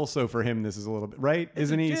immortal, so for him this is a little bit right,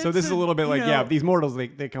 isn't he? So this is a a- little bit you like, know- yeah, these mortals they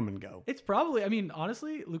come and go. It's probably, I mean,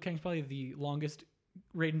 honestly, Liu Kang's probably the longest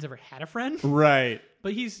Raiden's ever had a friend. Right.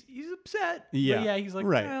 But he's upset. Yeah. But yeah, he's like,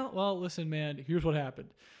 Right. well, listen, man, here's what happened.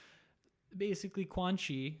 Basically, Quan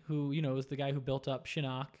Chi, who, is the guy who built up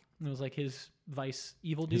Shinnok, and was like his vice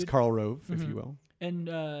evil dude. His Karl Rove, if you will. And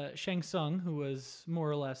Shang Tsung, who was more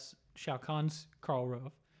or less Shao Kahn's Karl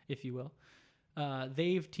Rove, if you will.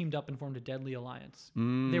 They've teamed up and formed a deadly alliance.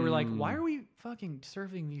 They were like, why are we fucking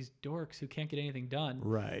serving these dorks who can't get anything done?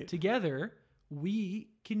 Right. Together, we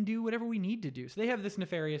can do whatever we need to do. So they have this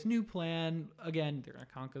nefarious new plan. Again, they're going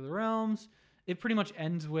to conquer the realms. It pretty much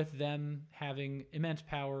ends with them having immense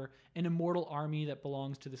power, an immortal army that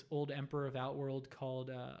belongs to this old emperor of Outworld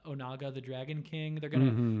called Onaga, the Dragon King. They're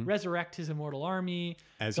going to resurrect his immortal army.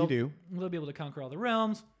 As you do. They'll be able to conquer all the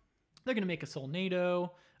realms. They're going to make a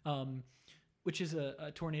Soulnado, which is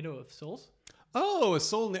a tornado of souls. Oh, a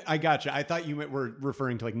soul. I gotcha. I thought you were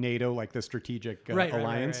referring to like NATO, like the strategic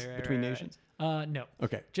alliance between nations. No.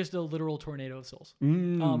 Okay. Just a literal tornado of souls,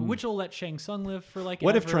 which will let Shang Tsung live for like.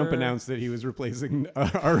 What if ever. Trump announced that he was replacing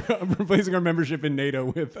our membership in NATO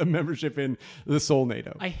with a membership in the Soul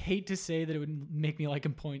NATO? I hate to say that it would make me like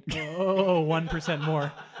him 1%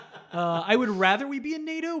 more. I would rather we be in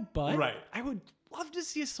NATO, but Right. I would love to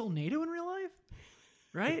see a Soul NATO in real life.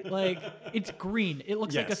 Right? Like, it's green. It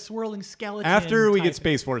looks like a Yes. swirling skeleton. After we get type.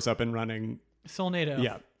 Space Force up and running. Soul NATO.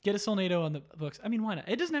 Yeah. Get a Soul NATO on the books. I mean, why not?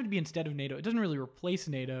 It doesn't have to be instead of NATO. It doesn't really replace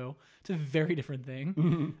NATO. It's a very different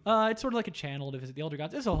thing. It's sort of like a channel to visit the Elder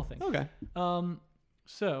Gods. It's a whole thing. Okay.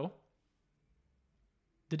 So,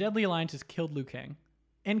 the Deadly Alliance has killed Liu Kang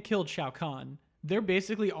and killed Shao Kahn. They're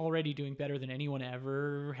basically already doing better than anyone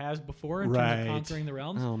ever has before in terms Right. of conquering the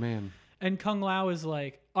realms. Oh, man. And Kung Lao is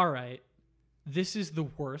like, all right, this is the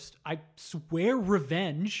worst. I swear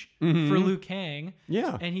revenge for Liu Kang.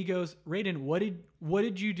 Yeah. And he goes, Raiden, what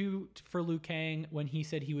did you do for Liu Kang when he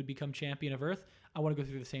said he would become champion of Earth? I want to go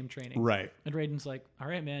through the same training. Right. And Raiden's like, all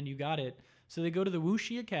right, man, you got it. So they go to the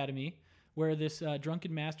Wuxi Academy, where this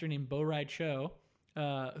drunken master named Bo Rai Cho,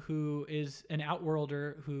 who is an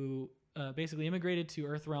Outworlder who basically immigrated to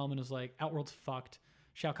Earthrealm and was like, Outworld's fucked.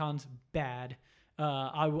 Shao Kahn's bad.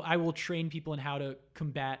 I will train people in how to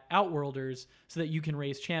combat Outworlders so that you can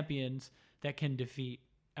raise champions that can defeat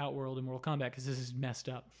Outworld in Mortal Kombat, because this is messed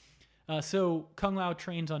up. So Kung Lao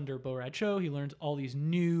trains under Bo Rai Cho. He learns all these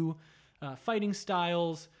new fighting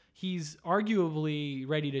styles. He's arguably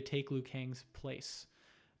ready to take Liu Kang's place.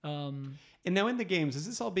 And now in the games, is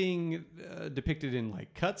this all being depicted in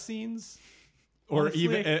like cutscenes? Or Honestly,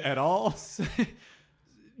 even at all?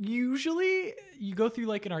 Usually, you go through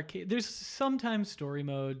like an arcade. There's sometimes story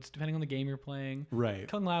modes, depending on the game you're playing. Right.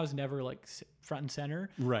 Kung Lao is never like front and center.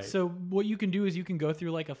 Right. So what you can do is you can go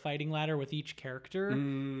through like a fighting ladder with each character,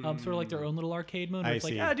 sort of like their own little arcade mode. Where I it's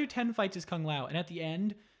see. like, do 10 fights as Kung Lao, and at the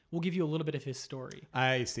end, we'll give you a little bit of his story.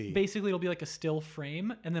 I see. Basically, it'll be like a still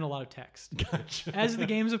frame and then a lot of text. Gotcha. As the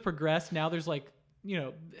games have progressed, now there's like,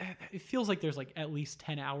 it feels like there's like at least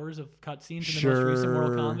 10 hours of cutscenes in the most recent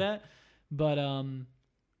Mortal Sure. Kombat. But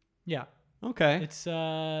yeah, Okay.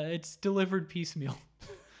 it's delivered piecemeal.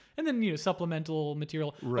 And then, supplemental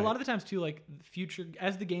material. Right. A lot of the times too, like future,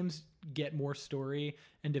 as the games get more story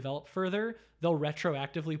and develop further, they'll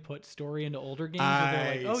retroactively put story into older games. Where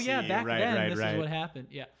they're like, oh yeah, see. back Right, then right, this right. is what happened.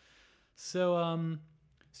 Yeah. So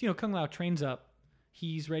Kung Lao trains up.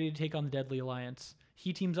 He's ready to take on the Deadly Alliance.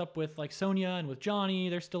 He teams up with like Sonya and with Johnny.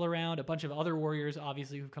 They're still around. A bunch of other warriors,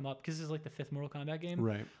 obviously, who've come up because this is like the 5th Mortal Kombat game.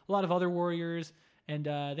 Right. A lot of other warriors, and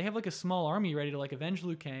they have like a small army ready to like avenge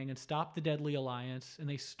Liu Kang and stop the Deadly Alliance. And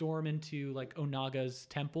they storm into like Onaga's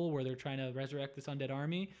temple where they're trying to resurrect this undead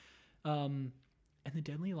army. And the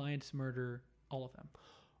Deadly Alliance murder all of them,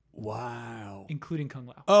 Wow. including Kung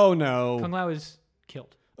Lao. Oh no. Kung Lao is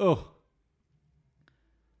killed. Oh.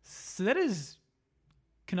 So that is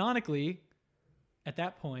canonically, at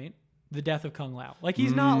that point, the death of Kung Lao. Like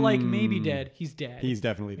he's not like maybe dead. He's dead. He's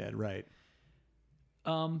definitely dead. Right.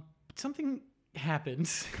 But something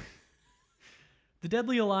happens. The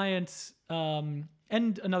Deadly Alliance and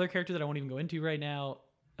another character that I won't even go into right now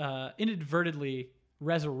inadvertently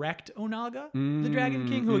resurrect Onaga, the Dragon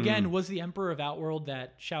King, who again was the Emperor of Outworld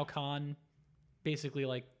that Shao Kahn basically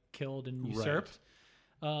like killed and usurped.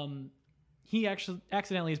 He actually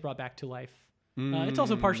accidentally is brought back to life. It's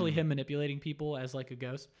also partially him manipulating people as like a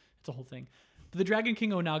ghost. It's a whole thing. But the Dragon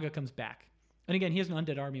King Onaga comes back. And again, he has an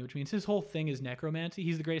undead army, which means his whole thing is necromancy.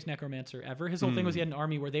 He's the greatest necromancer ever. His whole thing was he had an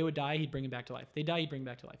army where they would die, he'd bring him back to life. They die, he'd bring him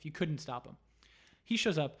back to life. You couldn't stop him. He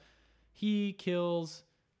shows up. He kills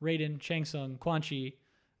Raiden, Shang Tsung, Quan Chi,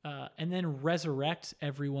 and then resurrects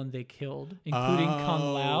everyone they killed, including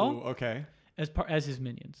Kung Lao, Okay. as his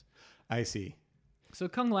minions. I see. So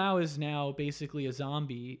Kung Lao is now basically a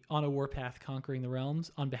zombie on a warpath conquering the realms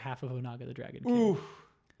on behalf of Onaga the Dragon King. Ooh.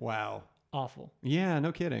 Wow. Awful. Yeah,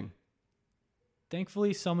 no kidding.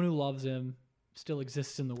 Thankfully, someone who loves him still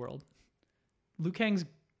exists in the world. Liu Kang's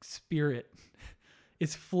spirit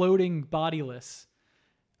is floating bodiless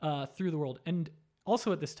through the world. And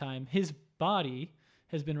also at this time, his body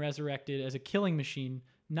has been resurrected as a killing machine,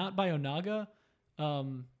 not by Onaga.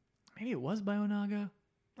 Maybe it was by Onaga.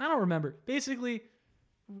 I don't remember. Basically,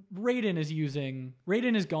 Raiden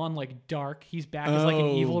has gone like dark. He's back as like an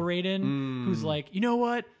evil Raiden who's like, you know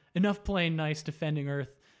what? Enough playing nice defending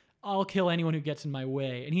Earth. I'll kill anyone who gets in my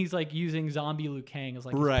way. And he's like using zombie Liu Kang as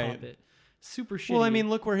like his puppet. Super shitty. Well, I mean,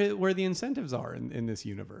 look where the incentives are in this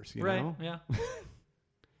universe, you know? Yeah.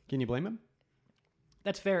 Can you blame him?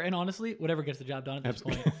 That's fair. And honestly, whatever gets the job done at this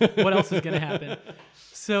point, what else is going to happen?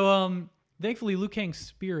 So, thankfully, Liu Kang's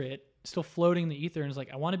spirit still floating in the ether and is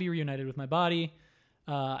like, I want to be reunited with my body.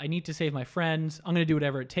 I need to save my friends. I'm going to do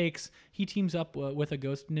whatever it takes. He teams up with a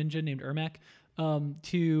ghost ninja named Ermac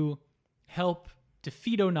to help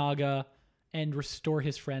defeat Onaga and restore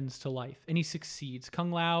his friends to life. And he succeeds.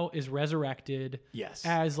 Kung Lao is resurrected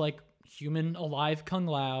as like human alive Kung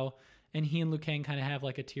Lao. And he and Liu Kang kind of have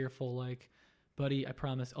like a tearful like, buddy, I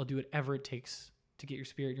promise I'll do whatever it takes to get your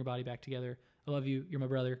spirit and your body back together. I love you. You're my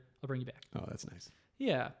brother. I'll bring you back. Oh, that's nice.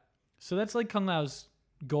 Yeah. So that's like Kung Lao's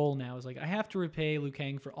goal now is like, I have to repay Liu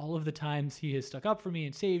Kang for all of the times he has stuck up for me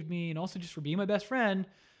and saved me, and also just for being my best friend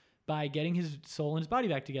by getting his soul and his body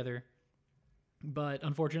back together. But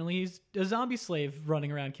unfortunately, he's a zombie slave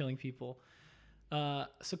running around killing people.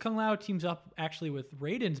 So Kung Lao teams up actually with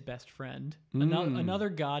Raiden's best friend, another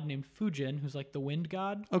god named Fujin, who's like the wind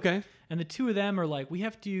god. Okay. And the two of them are like, we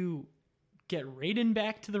have to get Raiden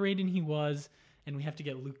back to the Raiden he was, and we have to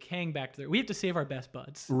get Liu Kang back to there. We have to save our best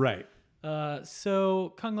buds. Right.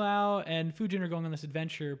 So Kung Lao and Fujin are going on this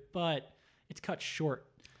adventure, but it's cut short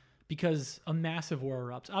because a massive war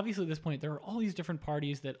erupts. Obviously, at this point, there are all these different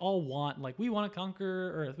parties that all want, like, we want to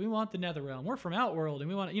conquer Earth. We want the Netherrealm. We're from Outworld, and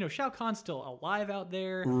we want to, Shao Kahn's still alive out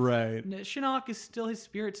there. Right. Shinnok is still, his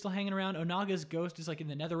spirit's still hanging around. Onaga's ghost is, like, in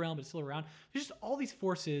the Netherrealm, but still around. There's just all these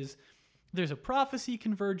forces. There's a prophecy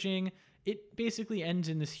converging. It basically ends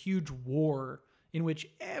in this huge war in which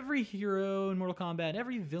every hero in Mortal Kombat,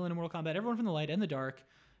 every villain in Mortal Kombat, everyone from the light and the dark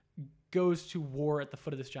goes to war at the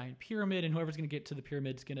foot of this giant pyramid, and whoever's going to get to the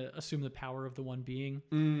pyramid is going to assume the power of the one being.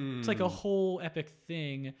 It's like a whole epic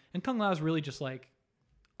thing. And Kung Lao is really just like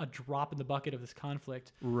a drop in the bucket of this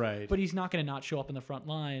conflict. Right. But he's not going to not show up in the front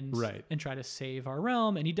lines right. and try to save our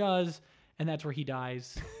realm, and he does, and that's where he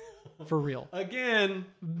dies for real. Again.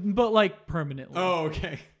 But like permanently. Oh,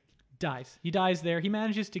 okay. Dies. He dies there. He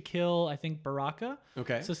manages to kill, I think, Baraka.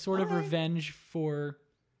 Okay. It's a sort of revenge for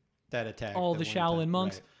that attack. All the Shaolin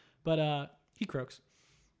monks. Right. But he croaks.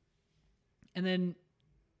 And then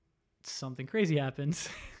something crazy happens.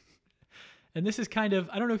 And this is kind of,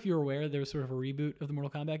 I don't know if you were aware, there was sort of a reboot of the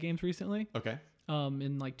Mortal Kombat games recently. Okay.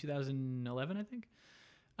 In like 2011, I think.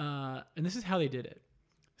 And this is how they did it.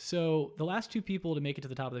 So the last two people to make it to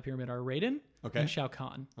the top of the pyramid are Raiden and Shao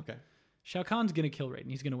Kahn. Okay. Shao Kahn's going to kill Raiden.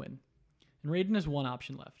 He's going to win. And Raiden has one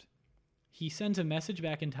option left. he sends a message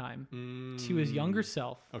back in time to his younger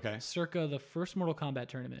self, Okay. circa the first Mortal Kombat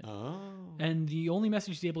tournament. Oh. And the only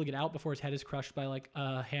message he's able to get out before his head is crushed by like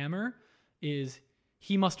a hammer is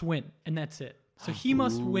he must win, and that's it. So he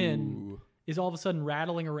must win is all of a sudden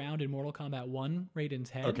rattling around in Mortal Kombat 1, Raiden's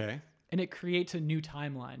head. Okay. And it creates a new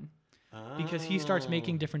timeline because he starts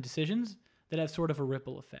making different decisions that have sort of a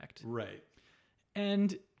ripple effect. Right.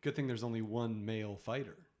 And Good thing there's only one male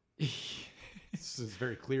fighter. This is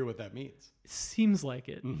very clear what that means. it seems like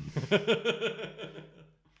it.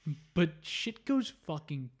 But shit goes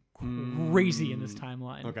fucking crazy in this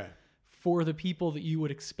timeline. Okay. For the people that you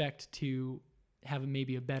would expect to have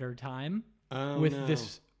maybe a better time with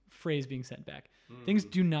this phrase being sent back. Things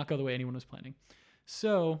do not go the way anyone was planning.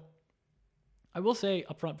 So I will say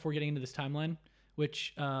up front before getting into this timeline,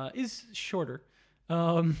 which is shorter,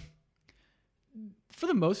 for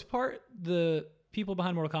the most part, the people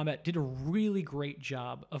behind Mortal Kombat did a really great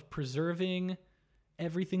job of preserving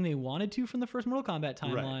everything they wanted to from the first Mortal Kombat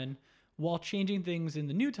timeline while changing things in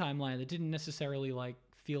the new timeline that didn't necessarily like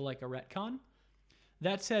feel like a retcon.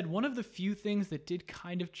 That said, one of the few things that did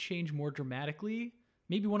kind of change more dramatically,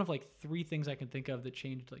 maybe one of like 3 things I can think of that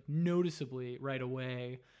changed like noticeably right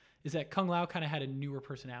away, is that Kung Lao kind of had a newer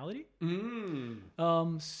personality.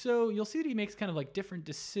 So you'll see that he makes kind of like different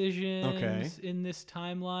decisions in this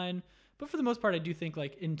timeline. But for the most part, I do think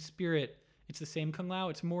like in spirit, it's the same Kung Lao.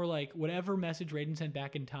 It's more like whatever message Raiden sent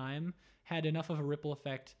back in time had enough of a ripple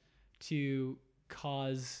effect to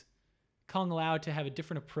cause Kung Lao to have a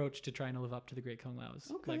different approach to trying to live up to the great Kung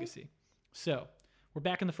Lao's legacy. So we're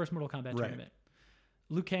back in the first Mortal Kombat tournament.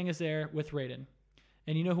 Liu Kang is there with Raiden.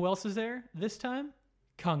 And you know who else is there this time?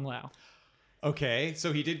 Kung Lao. Okay,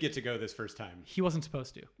 so he did get to go this first time. He wasn't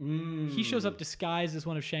supposed to. He shows up disguised as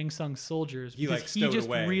one of Shang Tsung's soldiers He, because like, he stowed just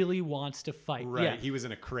away. really wants to fight. Right, Yeah. he was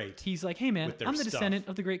in a crate. He's like, hey man, with their I'm the stuff. descendant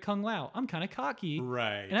of the great Kung Lao. I'm kind of cocky.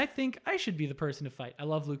 Right. And I think I should be the person to fight. I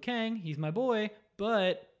love Liu Kang. He's my boy.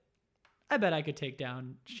 But I bet I could take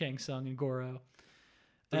down Shang Tsung and Goro.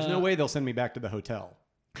 There's no way they'll send me back to the hotel.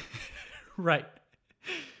 Right.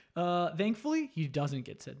 Thankfully, he doesn't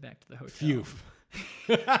get sent back to the hotel. Phew.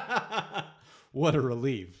 What a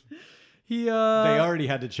relief. He They already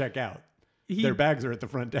had to check out. he- Their bags are at the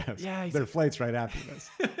front desk. Yeah, he's- Their flight's right after this.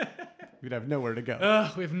 We'd have nowhere to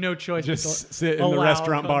go. we have no choice. but Just to sit in the allow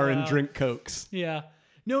restaurant Kung bar Lao. and drink Cokes. Yeah.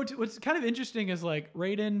 No, what's kind of interesting is like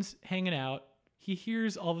Raiden's hanging out. He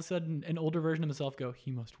hears all of a sudden an older version of himself go,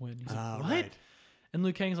 he must win. He's like, what? Right. And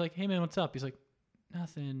Liu Kang's like, hey man, what's up? He's like,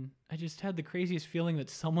 nothing. I just had the craziest feeling that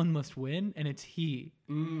someone must win, and it's he.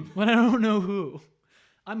 But I don't know who.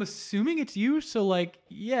 I'm assuming it's you, so like,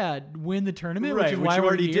 yeah, win the tournament, Right, which is which why you we're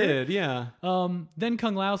already here. did, yeah. Then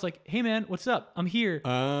Kung Lao's like, hey man, what's up? I'm here.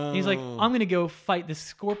 And he's like, I'm gonna go fight this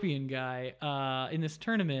scorpion guy in this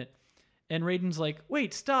tournament. And Raiden's like,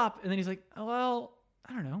 wait, stop. And then he's like, oh, well,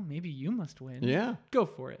 I don't know, maybe you must win. Yeah. Go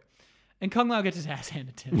for it. And Kung Lao gets his ass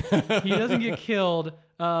handed to him. He doesn't get killed,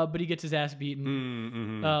 but he gets his ass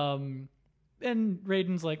beaten. And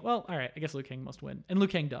Raiden's like, well, all right, I guess Liu Kang must win. And Liu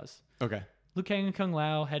Kang does. Okay. Liu Kang and Kung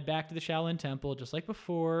Lao head back to the Shaolin Temple just like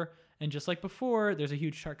before. And just like before, there's a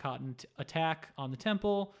huge Tarkatan attack on the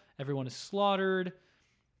temple. Everyone is slaughtered.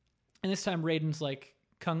 And this time Raiden's like,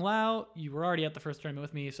 Kung Lao, you were already at the first tournament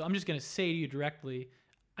with me, so I'm just going to say to you directly,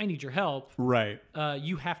 I need your help. Right.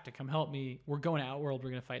 You have to come help me. We're going to Outworld.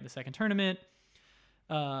 We're going to fight in the second tournament.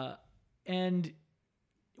 And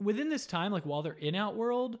within this time, like while they're in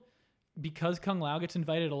Outworld, because Kung Lao gets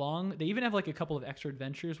invited along, they even have like a couple of extra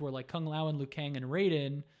adventures where like Kung Lao and Liu Kang and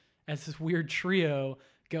Raiden, as this weird trio,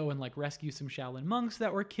 go and like rescue some Shaolin monks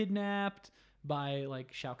that were kidnapped by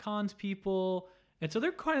like Shao Kahn's people. And so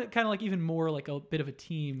they're kind of like even more like a bit of a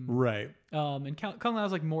team. Right. And Kung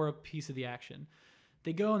Lao's like more a piece of the action.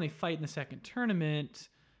 They go and they fight in the second tournament.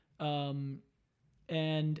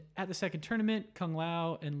 And at the second tournament, Kung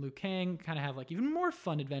Lao and Liu Kang kind of have like even more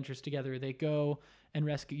fun adventures together. They go and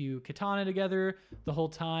rescue Kitana together the whole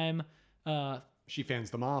time. She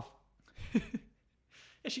fans them off.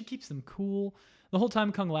 Yeah, she keeps them cool. The whole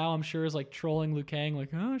time Kung Lao, I'm sure, is like trolling Liu Kang, like,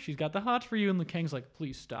 oh, she's got the hots for you. And Liu Kang's like,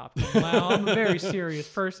 please stop, Kung Lao. I'm a very serious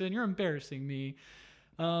person. You're embarrassing me.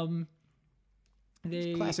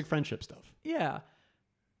 It's classic friendship stuff. Yeah.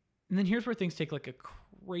 And then here's where things take like a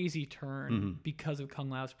crazy turn because of Kung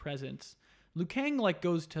Lao's presence. Liu Kang like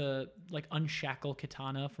goes to like unshackle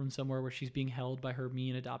Kitana from somewhere where she's being held by her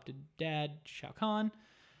mean adopted dad, Shao Kahn.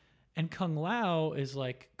 And Kung Lao is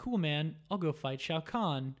like, cool, man, I'll go fight Shao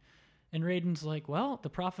Kahn. And Raiden's like, well, the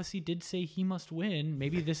prophecy did say he must win.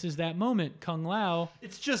 Maybe this is that moment. Kung Lao.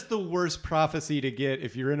 It's just the worst prophecy to get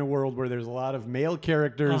if you're in a world where there's a lot of male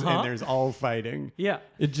characters and there's all fighting. Yeah.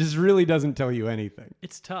 It just really doesn't tell you anything.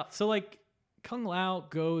 It's tough. So, like, Kung Lao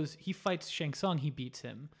goes, he fights Shang Tsung, he beats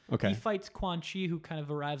him. Okay. He fights Quan Chi, who kind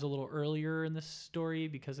of arrives a little earlier in this story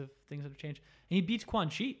because of things that have changed. And he beats Quan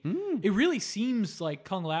Chi. It really seems like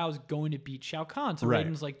Kung Lao is going to beat Shao Kahn. So Right.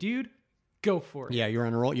 Raiden's like, dude, go for it. Yeah, you're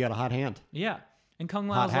on a roll. You got a hot hand. Yeah. And Kung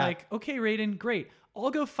Lao's hat. like, okay, Raiden, great.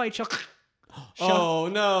 I'll go fight Shao Kahn. Oh,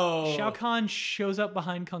 no. Shao Kahn shows up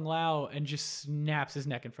behind Kung Lao and just snaps his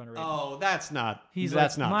neck in front of Raiden. Oh, that's not He's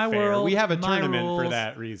that's like, not "My fair. world, We have a my tournament for rules."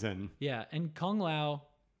 that reason. Yeah, and Kung Lao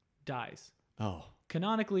dies. Oh.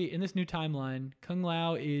 Canonically, in this new timeline, Kung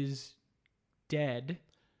Lao is dead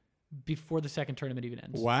before the second tournament even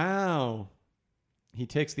ends. Wow. He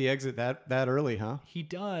takes the exit that early, huh? He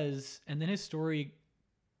does, and then his story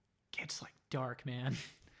gets like dark, man.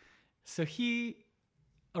 So he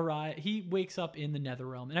wakes up in the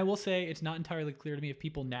Netherrealm, and I will say it's not entirely clear to me if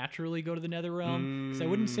people naturally go to the Netherrealm, because I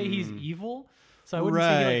wouldn't say he's evil, so I wouldn't say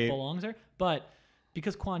he Right. like belongs there. But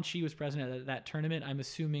because Quan Chi was present at that tournament, I'm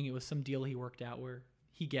assuming it was some deal he worked out where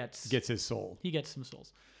he gets His soul. he gets some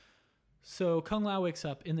souls. So Kung Lao wakes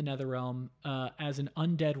up in the Netherrealm as an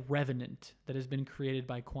undead revenant that has been created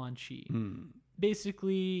by Quan Chi.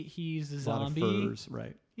 Basically, he's a zombie. A lot of furs,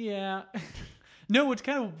 right. Yeah. No, what's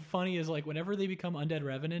kind of funny is like whenever they become undead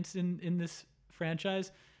revenants in this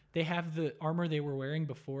franchise, they have the armor they were wearing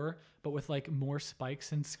before, but with like more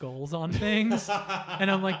spikes and skulls on things.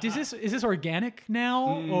 And I'm like, is this organic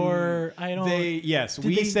now? Or I don't did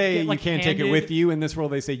We they say get, like, you can't take it handed- with you. In this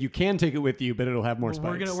world, they say you can take it with you, but it'll have more We're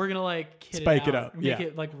spikes. gonna like kid Spike it out, up, make yeah.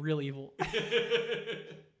 it like real evil.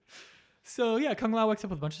 So yeah, Kung Lao wakes up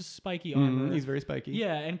with a bunch of spiky armor. He's very spiky.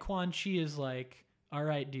 Yeah, and Quan Chi is like, all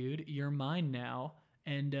right, dude, you're mine now,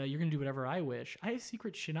 and you're going to do whatever I wish. I have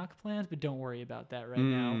secret Shinnok plans, but don't worry about that right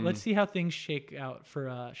now. Let's see how things shake out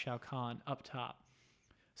for Shao Kahn up top.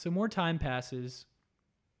 So more time passes,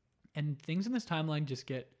 and things in this timeline just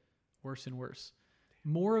get worse and worse.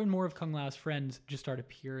 More and more of Kung Lao's friends just start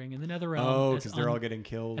appearing in the Netherrealm. Oh, as because they're all getting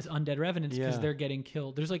killed. as undead revenants because Yeah. they're getting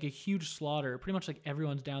killed. There's like a huge slaughter. Pretty much like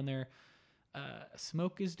everyone's down there.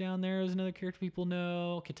 Smoke is down there as another character people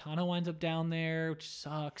know. Kitana winds up down there, which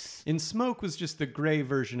sucks. And Smoke was just the gray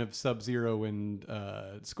version of Sub-Zero and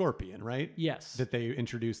Scorpion, right? Yes. That they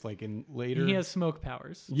introduced like in later. He has smoke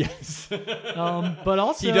powers. Yes. But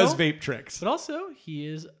also he does vape tricks. But also he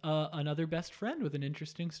is another best friend with an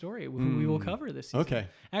interesting story who we will cover this season. Okay.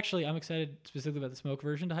 Actually, I'm excited specifically about the smoke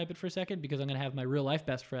version to hype it for a second because I'm going to have my real life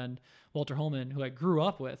best friend, Walter Holman, who I grew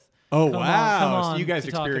up with. Oh, come wow. on So you guys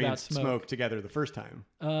to talk about experienced Smoke. Smoke together the first time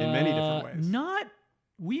in many different ways.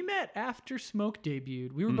 We met after Smoke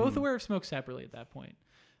debuted. We were both aware of Smoke separately at that point.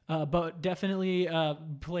 But definitely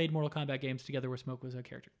played Mortal Kombat games together where Smoke was a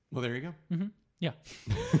character. Well, there you go. Yeah.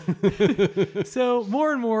 So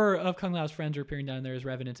more and more of Kung Lao's friends are appearing down there as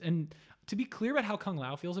revenants. And to be clear about how Kung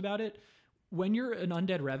Lao feels about it, when you're an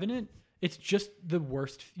undead revenant, it's just the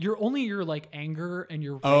worst. Your like anger and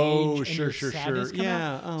your rage and your sadness come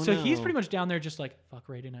out. Oh, So he's no. pretty much down there just like, fuck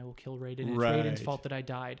Raiden, I will kill Raiden. It's Right. Raiden's fault that I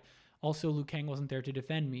died. Also, Liu Kang wasn't there to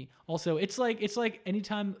defend me. Also, it's like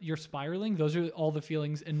anytime you're spiraling, those are all the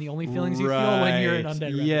feelings and the only feelings you feel when you're an Right. undead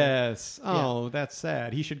revenant. Yes. Oh, that's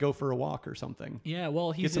sad. He should go for a walk or something. Yeah,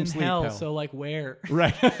 well, he's some in sleep, hell, pal. so like where?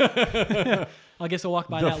 Right. I guess I'll walk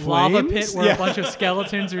by The that lava pit flames? where Yeah. a bunch of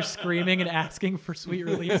skeletons are screaming and asking for sweet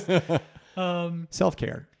release.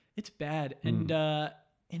 Self-care. It's bad. And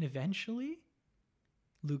eventually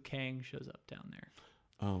Liu Kang shows up down there.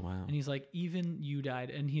 Oh, wow. And he's like, even you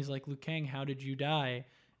died. And he's like, Liu Kang, how did you die?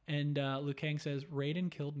 And Liu Kang says,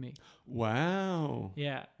 Raiden killed me. Wow.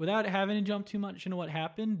 Yeah. Without having to jump too much into what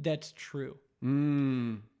happened, that's true.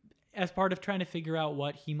 Mm. As part of trying to figure out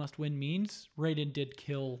what he must win means, Raiden did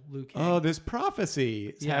kill Liu Kang. Oh, this prophecy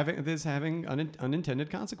is Yeah. having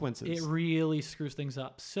unintended consequences. It really screws things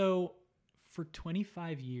up. So for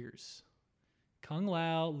 25 years, Kung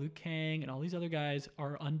Lao, Liu Kang, and all these other guys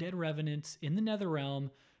are undead revenants in the Netherrealm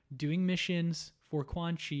doing missions for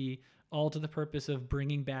Quan Chi, all to the purpose of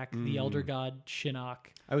bringing back the Elder God Shinnok.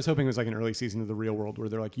 I was hoping it was like an early season of The Real World where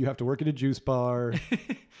they're like, you have to work at a juice bar.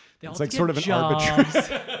 They all It's have like to sort get of an jobs.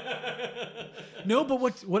 No, but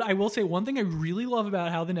what I will say, one thing I really love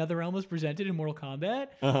about how the Netherrealm was presented in Mortal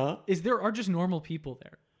Kombat is there are just normal people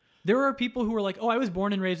there. There are people who are like, oh, I was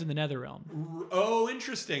born and raised in the Netherrealm. Oh,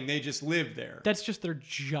 interesting. They just live there. That's just their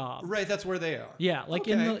job. Right, that's where they are. Yeah, like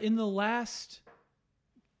Okay. in the last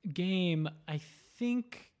game, I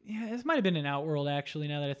think yeah, this might have been an Outworld actually.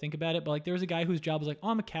 Now that I think about it, but like there was a guy whose job was like, oh,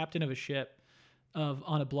 I'm a captain of a ship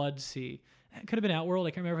on a blood sea. It could have been Outworld.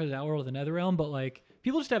 I can't remember if it was Outworld or the Netherrealm, but like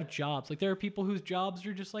people just have jobs. Like there are people whose jobs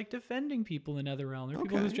are just like defending people in the Netherrealm. There are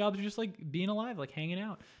people whose jobs are just like being alive, like hanging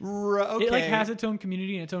out. Okay. It like has its own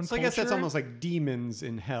community and its own So I culture. guess that's almost like demons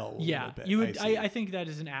in hell. a Yeah, little bit. you would. see. I think that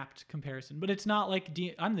is an apt comparison, but it's not like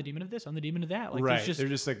I'm the demon of this. I'm the demon of that. Like right. there's just, They're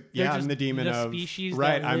just like, they're yeah, I'm just the demon the of species.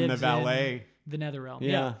 right. That I'm the lives valet. in the Netherrealm.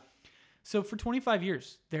 Yeah. So for 25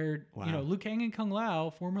 years, they're Wow. Liu Kang and Kung Lao,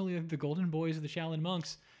 formerly the Golden Boys of the Shaolin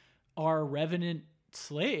monks, are revenant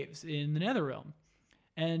slaves in the Netherrealm,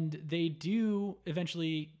 and they do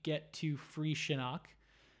eventually get to free Shinnok,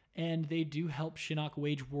 and they do help Shinnok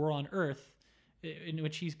wage war on Earth, in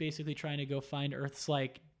which he's basically trying to go find Earth's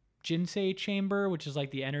like Jinsei chamber, which is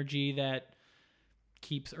like the energy that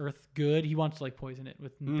keeps Earth good. He wants to like poison it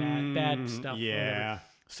with bad stuff. or whatever. Yeah.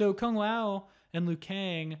 So Kung Lao and Liu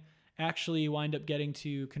Kang actually wind up getting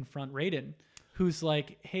to confront Raiden, who's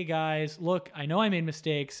like, hey guys, look, I know I made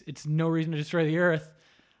mistakes. It's no reason to destroy the Earth.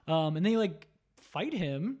 And they like fight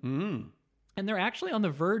him. And they're actually on the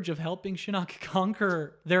verge of helping Shinnok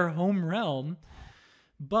conquer their home realm.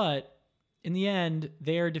 But in the end,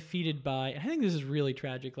 they are defeated by, and I think this is really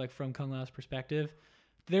tragic, like from Kung Lao's perspective,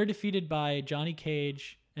 they're defeated by Johnny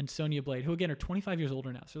Cage and Sonya Blade, who again are 25 years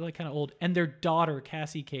older now, so they're like kind of old, and their daughter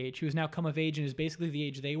Cassie Cage, who has now come of age and is basically the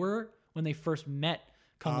age they were when they first met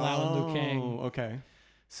Kung Lao and Liu Kang. Oh, okay.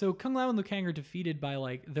 So Kung Lao and Liu Kang are defeated by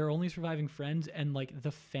like their only surviving friends and like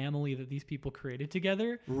the family that these people created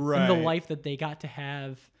together, and the Right. life that they got to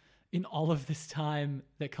have in all of this time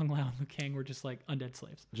that Kung Lao and Liu Kang were just like undead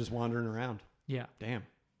slaves. Just wandering around. Yeah, Damn.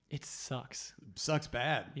 it sucks. Sucks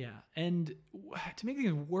bad. Yeah, and to make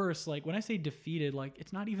things worse, like when I say defeated, like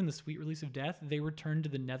it's not even the sweet release of death. They return to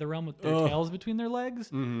the Netherrealm with their tails between their legs,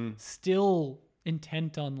 still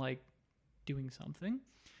intent on like doing something.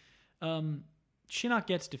 Shinnok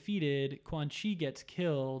gets defeated, Quan Chi gets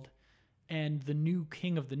killed, and the new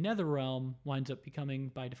king of the Netherrealm winds up becoming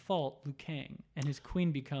by default Liu Kang, and his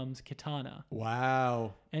queen becomes Kitana.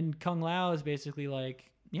 Wow. And Kung Lao is basically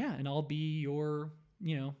like, yeah, and I'll be your,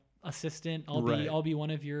 assistant. Right. I'll be one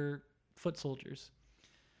of your foot soldiers.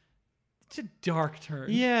 It's a dark turn.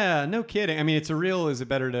 Yeah, no kidding. I mean, it's a real, is it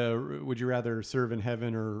better to, would you rather serve in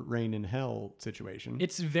heaven or reign in hell situation?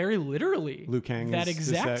 It's very literally Liu Kang that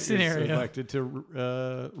exact scenario. is elected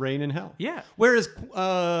to reign in hell. Yeah. Whereas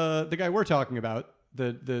the guy we're talking about,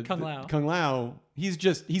 the Kung Lao, he's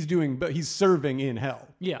serving in hell,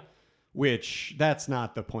 Yeah. which that's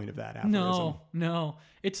not the point of that aphorism. No.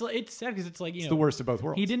 It's sad because it's like, It's the worst of both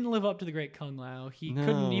worlds. he didn't live up to the great Kung Lao. He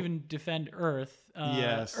couldn't even defend Earth.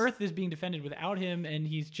 Yes. Earth is being defended without him, and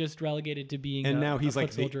he's just relegated to being now he's a like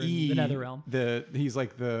foot the soldier in the Netherrealm. He's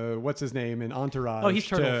like the what's his name in Entourage. Oh, he's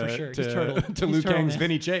Turtle for sure. To, He's Turtle. to He's Liu Turtle, Kang's man.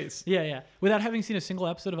 Vinny Chase. Yeah. Without having seen a single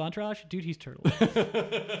episode of Entourage, dude, he's Turtle.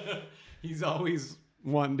 He's always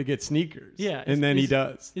wanting to get sneakers. Yeah, and then he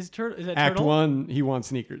does. Is that Act Turtle? 1, he wants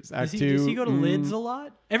sneakers. Act 2, Does he go to Lids a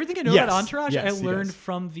lot? Everything I know Yes. about Entourage, Yes, I he learned does.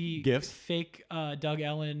 from the GIFs? fake Doug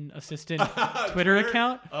Ellen assistant Twitter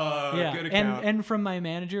account. Good account. And from my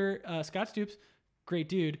manager, Scott Stoops, great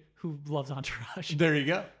dude who loves Entourage. There you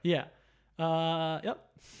go. Yeah. Yep.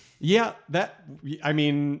 Yeah, I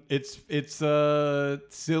mean, it's a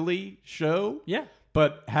silly show. Yeah.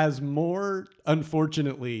 But has more,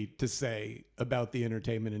 unfortunately, to say about the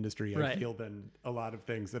entertainment industry, I Right. feel, than a lot of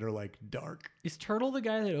things that are like dark. Is Turtle the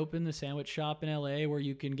guy that opened the sandwich shop in LA where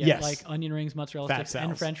you can get Yes. like onion rings, mozzarella Fat sticks, and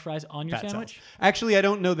Sal's. French fries on your Fat sandwich? Sal's. Actually, I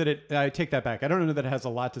don't know that I take that back. I don't know that it has a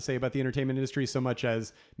lot to say about the entertainment industry so much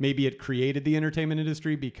as maybe it created the entertainment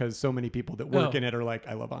industry because so many people that work Oh. in it are like,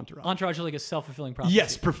 I love Entourage. Entourage is like a self-fulfilling prophecy.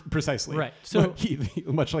 Yes, precisely. Right. So-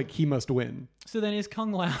 much like he must win. So then is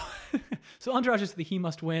Kung Lao. So Entourage is the he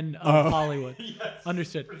must win of Hollywood. Yes,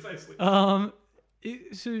 Understood. precisely. So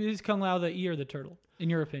is Kung Lao the E or the turtle, in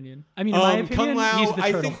your opinion? I mean, in my opinion, Kung Lao, he's the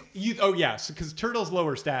I turtle. think yes, because Turtle's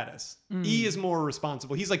lower status. E is more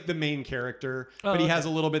responsible. He's like the main character, Oh, but he okay. has a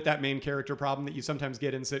little bit that main character problem that you sometimes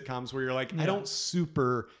get in sitcoms where you're like, I don't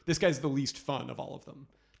this guy's the least fun of all of them.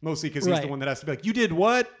 Mostly because he's the Right. one that has to be like, you did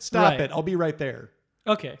what? Stop Right. it. I'll be right there.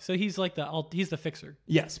 Okay, so he's like he's the fixer.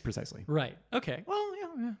 Yes, precisely. Right. Okay. Well,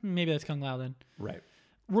 yeah, maybe that's Kung Lao then. Right.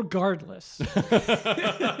 Regardless.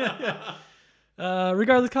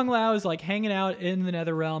 Kung Lao is like hanging out in the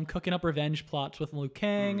Netherrealm, cooking up revenge plots with Liu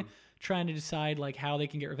Kang, trying to decide like how they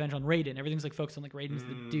can get revenge on Raiden. Everything's like focused on like Raiden's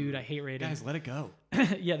the dude. I hate Raiden. Guys, let it go.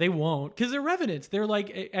 Yeah, they won't because they're revenants. They're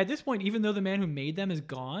like at this point, even though the man who made them is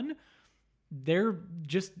gone, they're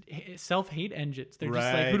just self-hate engines. They're just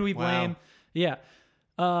like, Right. who do we Wow. blame? Yeah.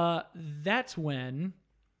 That's when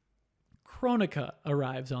Kronika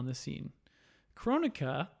arrives on the scene.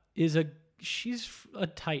 Kronika is she's a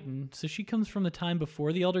Titan, so she comes from the time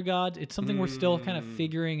before the Elder Gods. It's something we're still kind of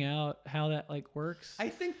figuring out how that like works. I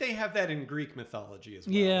think they have that in Greek mythology as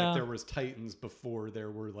well. Yeah. Like there was Titans before there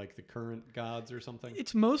were like the current gods or something.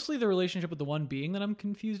 It's mostly the relationship with the one being that I'm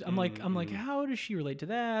confused. I'm like, how does she relate to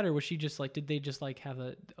that? Or was she just like, did they just like have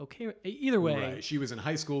a okay? Either way, Right. She was in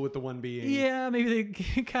high school with the one being. yeah, maybe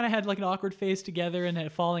they kind of had like an awkward phase together and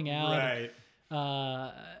had falling out. Right.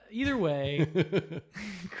 Either way,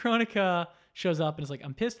 Kronika shows up and is like,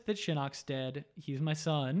 I'm pissed that Shinnok's dead. He's my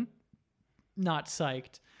son. Not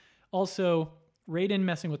psyched. Also, Raiden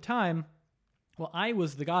messing with time. Well, I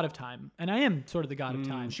was the god of time, and I am sort of the god of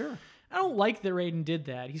time. Sure. I don't like that Raiden did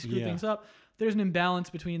that. He screwed things up. There's an imbalance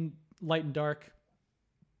between light and dark.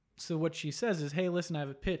 So what she says is, hey, listen, I have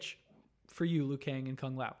a pitch for you, Liu Kang and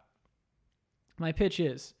Kung Lao. My pitch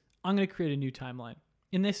is, I'm going to create a new timeline.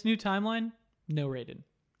 In this new timeline, no Raiden.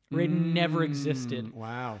 Raiden never existed.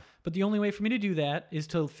 Wow. But the only way for me to do that is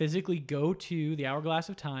to physically go to the Hourglass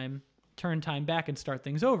of Time, turn time back, and start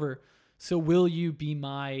things over. So will you be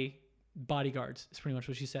my bodyguards? Is pretty much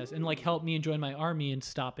what she says. And like help me and join my army in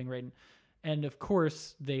stopping Raiden. And of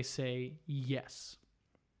course, they say yes.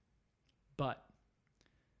 But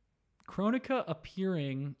Kronika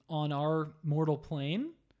appearing on our mortal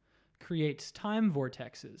plane creates time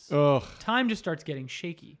vortexes. Ugh. Time just starts getting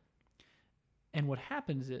shaky. And what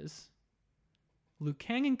happens is Liu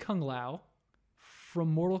Kang and Kung Lao from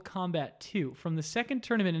Mortal Kombat 2, from the second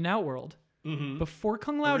tournament in Outworld, before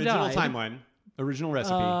Kung Lao Original died. timeline. Original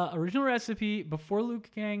recipe. Original recipe before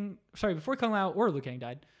before Kung Lao or Liu Kang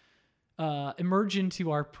died, emerge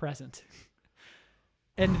into our present.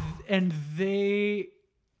 and they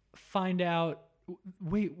find out,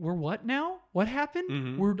 wait, we're what now? What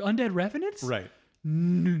happened? We're undead revenants? Right.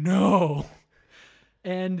 No.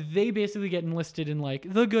 And they basically get enlisted in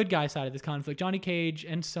like the good guy side of this conflict. Johnny Cage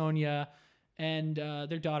and Sonya and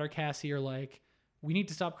their daughter Cassie are like, we need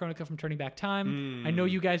to stop Kronika from turning back time. I know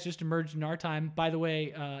you guys just emerged in our time. By the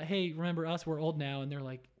way, hey, remember us? We're old now. And they're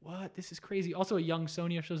like, what? This is crazy. Also, a young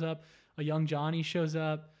Sonya shows up. A young Johnny shows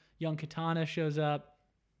up. Young Katana shows up.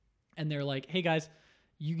 And they're like, hey, guys,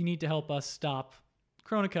 you need to help us stop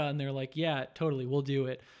Kronika. And they're like, yeah, totally. We'll do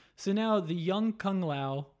it. So now the young Kung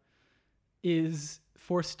Lao is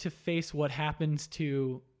forced to face what happens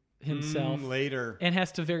to himself Later. and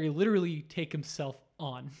has to very literally take himself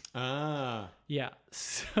on. Ah. Yeah.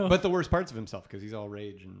 So, But the worst parts of himself because he's all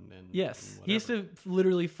rage and yes, and he has to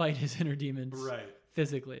literally fight his inner demons Right.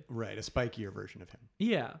 physically. Right. A spikier version of him.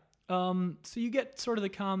 Yeah. So you get sort of the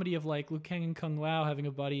comedy of like Liu Kang and Kung Lao having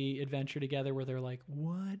a buddy adventure together where they're like,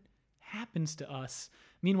 what happens to us?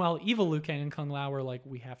 Meanwhile, evil Liu Kang and Kung Lao are like,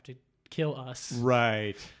 we have to kill us.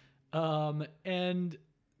 Right. And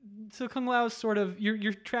so Kung Lao's sort of,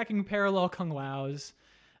 you're tracking parallel Kung Laos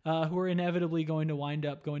who are inevitably going to wind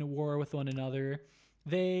up going to war with one another.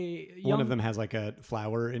 One of them has like a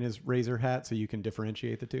flower in his razor hat so you can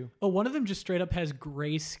differentiate the two. Oh, one of them just straight up has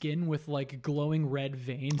gray skin with like glowing red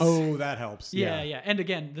veins. Oh, that helps. yeah. And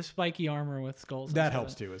again, the spiky armor with skulls. That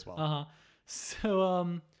helps too as well. Uh-huh.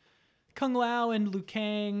 So, Kung Lao and Liu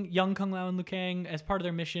Kang, young Kung Lao and Liu Kang, as part of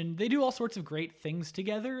their mission, they do all sorts of great things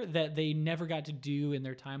together that they never got to do in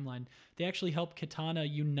their timeline. They actually help Katana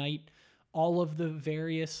unite all of the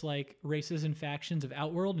various like races and factions of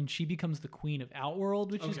Outworld, and she becomes the queen of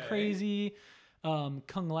Outworld, which is crazy. Kung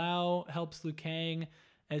Lao helps Liu Kang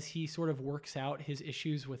as he sort of works out his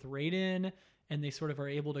issues with Raiden, and they sort of are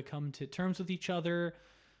able to come to terms with each other.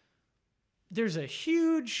 There's a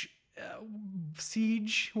huge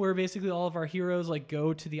siege where basically all of our heroes like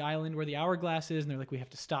go to the island where the Hourglass is, and they're like, we have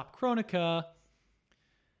to stop Kronika.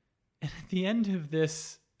 And at the end of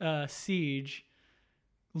this siege,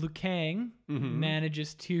 Liu Kang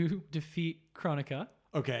manages to defeat Kronika,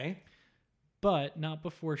 Okay. but not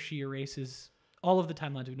before she erases all of the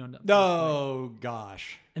timelines we've known. Oh,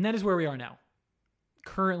 gosh. And that is where we are now.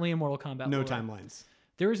 Currently in Mortal Kombat. No lore. timelines.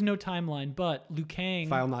 There is no timeline, but Liu Kang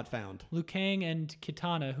not found. Liu Kang and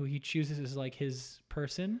Kitana, who he chooses as like his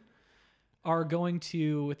person, are going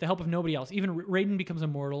to, with the help of nobody else, even Raiden becomes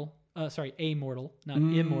immortal. Amortal, not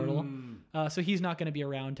immortal. So he's not going to be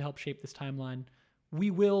around to help shape this timeline. We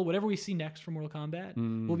will, whatever we see next for Mortal Kombat,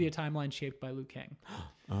 will be a timeline shaped by Liu Kang.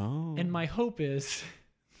 Oh. And my hope is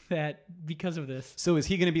that because of this. So is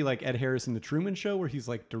he going to be like Ed Harris in The Truman Show where he's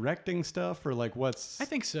like directing stuff or like what's... I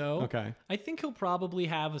think so. Okay. I think he'll probably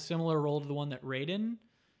have a similar role to the one that Raiden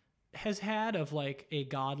has had of like a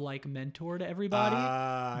godlike mentor to everybody.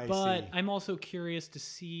 I but see. I'm also curious to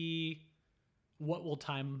see what will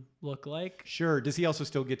time look like? Sure. Does he also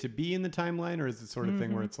still get to be in the timeline, or is it the sort of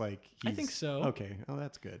thing where it's like I think so. Okay. Oh,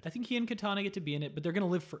 that's good. I think he and Katana get to be in it, but they're going to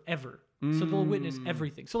live forever. So they'll witness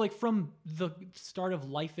everything. So like from the start of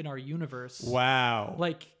life in our universe, Wow.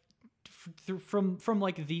 like from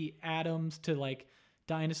like the atoms to like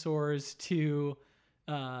dinosaurs to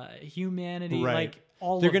humanity, Right. like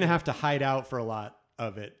all They're of going to it. have to hide out for a lot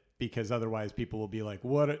of it because otherwise people will be like,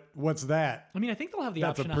 what's that? I mean, I think they'll have the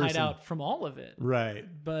That's a option to hide person. out from all of it. Right.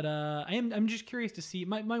 But I'm just curious to see.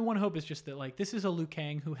 My one hope is just that like this is a Liu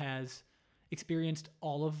Kang who has experienced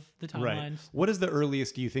all of the timelines. Right. What is the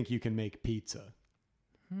earliest do you think you can make pizza?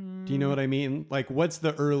 Do you know what I mean? Like, what's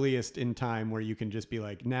the earliest in time where you can just be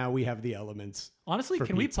like, now we have the elements? Honestly, for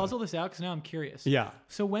can we pizza? puzzle this out? Because now I'm curious. Yeah.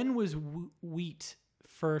 So when was wheat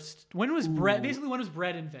first? When was bread? Basically, when was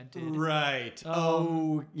bread invented? Right.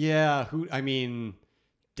 Yeah. I mean,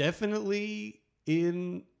 definitely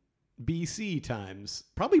in BC times.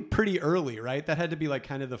 Probably pretty early, right? That had to be like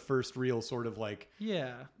kind of the first real sort of like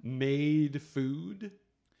Yeah. made food.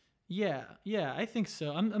 Yeah. I think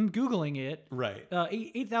so. I'm googling it. Right.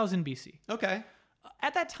 8,000 BC. Okay.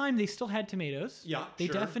 At that time, they still had tomatoes. Yeah, They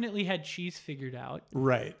sure. definitely had cheese figured out.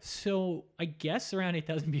 Right. So I guess around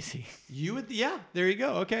 8,000 BC. Yeah, there you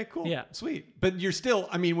go. Okay, cool. Yeah. Sweet. But you're still,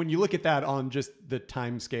 I mean, when you look at that on just the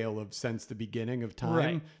time scale of since the beginning of time,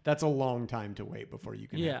 Right. that's a long time to wait before you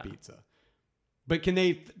can Yeah. have pizza. But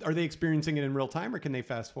are they experiencing it in real time or can they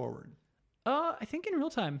fast forward? I think in real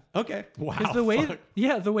time. Okay. Wow. Because the way, fuck.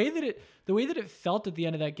 the way that it felt at the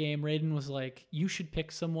end of that game, Raiden was like, "You should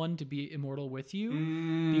pick someone to be immortal with you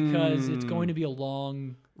because it's going to be a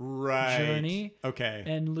long right. journey." Okay.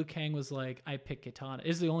 And Liu Kang was like, "I pick Katana."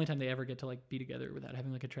 It's the only time they ever get to like be together without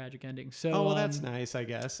having like a tragic ending. So, Oh, well, that's nice, I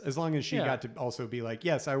guess. As long as she yeah. got to also be like,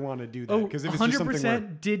 yes, I want to do that. Oh, Because if it's just something where,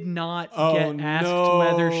 100% did not Oh, get asked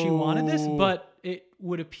whether she wanted this, no. but it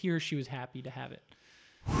would appear she was happy to have it.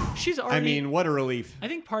 She's already. I mean, what a relief. I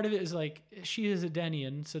think part of it is like she is a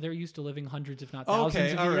Denian, so they're used to living hundreds, if not thousands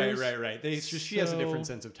Okay, of all right, years. right. She has a different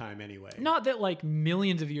So- sense of time anyway. Not that like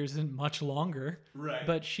millions of years isn't much longer, Right.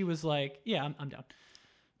 but she was like, "Yeah, I'm down."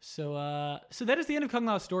 So, so that is the end of Kung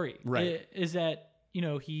Lao's story. Right. Is that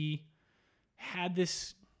he had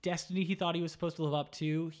this destiny he thought he was supposed to live up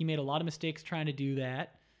to. He made a lot of mistakes trying to do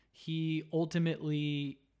that. He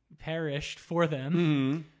ultimately perished for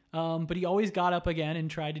them. But he always got up again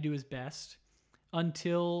and tried to do his best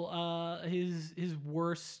until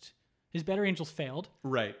his better angels failed.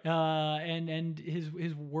 Right. And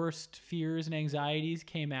his worst fears and anxieties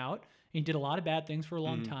came out. He did a lot of bad things for a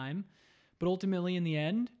long time, but ultimately, in the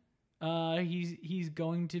end, he's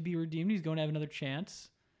going to be redeemed. He's going to have another chance.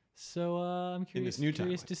 So I'm curious, this new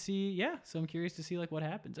curious timeline. to see. Yeah, so I'm curious to see like what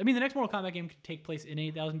happens. I mean, the next Mortal Kombat game could take place in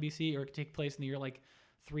 8,000 BC, or it could take place in the year like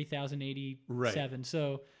 3087. Right.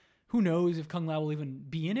 So who knows if Kung Lao will even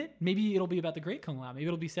be in it? Maybe it'll be about the great Kung Lao. Maybe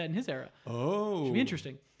it'll be set in his era. Oh. Should be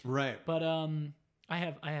interesting. Right. But I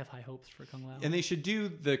have high hopes for Kung Lao. And they should do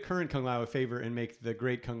the current Kung Lao a favor and make the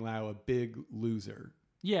great Kung Lao a big loser.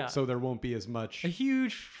 Yeah. So there won't be as much a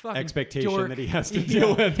huge fucking expectation dork. that he has to Yeah.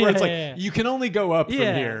 deal with. Where it's like, Yeah. you can only go up from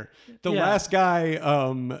Yeah. here. The Yeah. last guy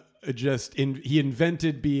he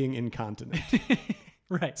invented being incontinent.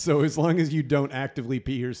 Right. So as long as you don't actively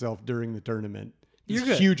pee yourself during the tournament, it's You're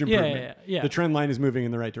good. huge Yeah, improvement. yeah. The trend line is moving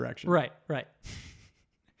in the right direction. Right.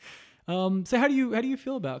 So how do you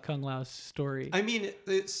feel about Kung Lao's story? I mean,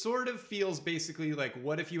 it sort of feels basically like,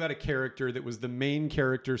 what if you had a character that was the main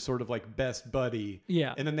character, sort of like best buddy,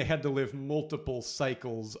 Yeah. and then they had to live multiple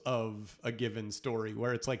cycles of a given story,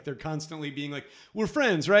 where it's like they're constantly being like, "We're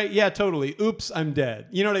friends, right? Yeah, totally. Oops, I'm dead."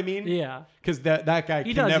 You know what I mean? Yeah. Because that guy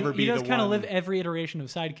He can does. never He be does the kind of one. live every iteration of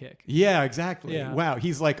Sidekick. Yeah, exactly. Yeah. Wow,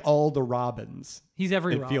 he's like all the Robins. He's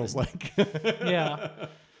every It Robin. feels like. Yeah.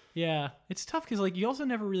 Yeah. It's tough because like you also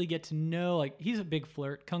never really get to know, like he's a big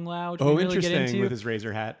flirt, Kung Lao. which we Oh, really get interesting, into. with his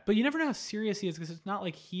razor hat. But you never know how serious he is because it's not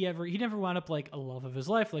like he never wound up like a love of his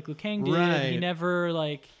life like Liu Kang did. Right. He never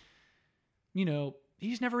like,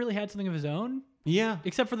 he's never really had something of his own Yeah.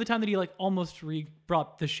 except for the time that he like almost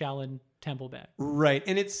brought the Shaolin temple back. Right.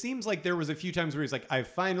 And it seems like there was a few times where he's like, I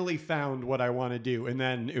finally found what I want to do. And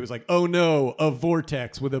then it was like, oh no, a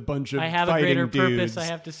vortex with a bunch of I have a fighting greater dudes. purpose I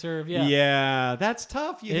have to serve. Yeah. Yeah, that's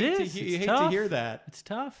tough. You It hate, is. To, you It's hate to tough. hear that. It's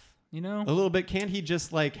tough, A little bit. Can't he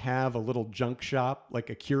just like have a little junk shop,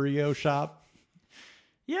 like a curio shop?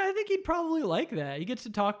 Yeah, I think he'd probably like that. He gets to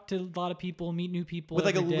talk to a lot of people, meet new people. With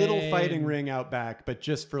like a every little day, fighting and- ring out back, but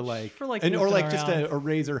just for like, or goofing like just around. a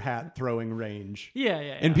razor hat throwing range. Yeah.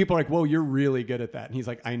 And people are like, whoa, you're really good at that. And he's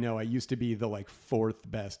like, I know, I used to be the like fourth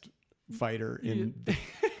best fighter in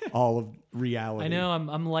all of reality. I know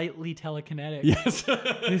I'm lightly telekinetic. Yes.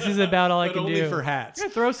 This is about all I But can only do. for hats. I'm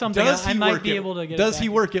gonna throw something. I might be able to get. Does it he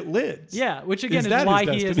back. work at lids? Yeah, which again is that why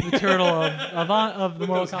his he is the destiny? turtle of the With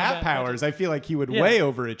Mortal those Kombat. hat powers, I feel like he would Yeah. way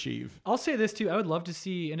overachieve. I'll say this too. I would love to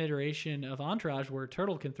see an iteration of Entourage where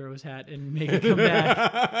Turtle can throw his hat and make it come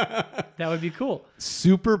back. That would be cool.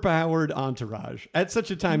 Super powered entourage at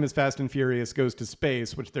such a time as Fast and Furious goes to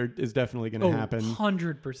space, which there is definitely going to happen.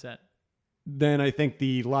 100%. Then I think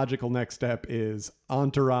the logical next step is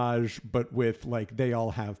entourage, but with like they all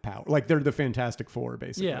have power, like they're the Fantastic Four,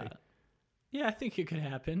 basically. Yeah. Yeah, I think it could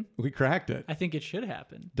happen. We cracked it. I think it should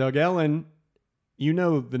happen. Doug Ellen, you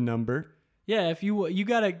know the number. Yeah, if you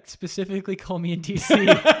gotta specifically call me in DC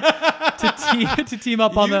to team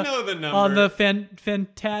up on You the know the number. on the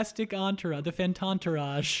Fantastic Entourage, the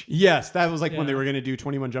Fantantourage. Yes, that was like when they Yeah. were going to do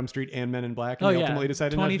 21 Jump Street and Men in Black, and Oh, they yeah. ultimately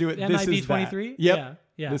decided not to do it. This MIB is 23? that. Yep.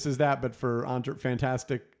 Yeah. This is that, but for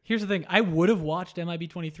Fantastic. Here's the thing: I would have watched MIB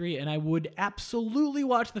 23, and I would absolutely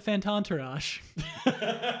watch the Fantantourage.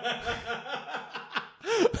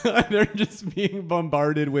 They're just being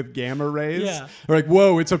bombarded with gamma rays. Yeah. They're like,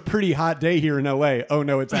 whoa, it's a pretty hot day here in LA. Oh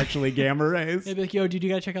no, it's actually gamma rays. They'd be like, "Yo, dude, you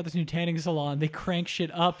gotta check out this new tanning salon. They crank shit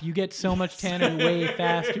up. You get so much tanning way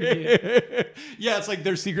faster, dude." Yeah, it's like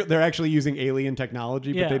they're actually using alien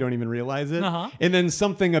technology, but Yeah. they don't even realize it. Uh-huh. And then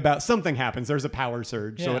something happens. There's a power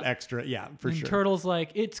surge, so Yeah. it extra, yeah, for And sure. Turtle's like,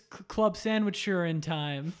 "It's Club Sandwicher in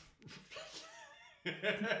time."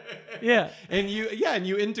 Yeah, And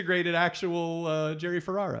you integrated actual Jerry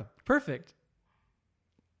Ferrara. perfect.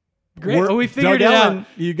 Great. We figured Doug it Ellen, out.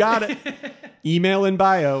 You got it. Email in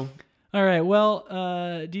bio. All right. Well,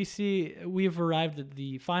 DC, we've arrived at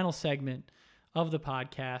the final segment of the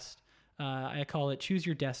podcast. I call it Choose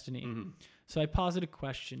Your Destiny. So I posit a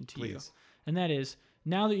question to you. Please. And that is,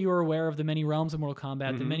 now that you are aware of the many realms of Mortal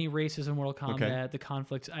Kombat, the many races of Mortal Kombat, the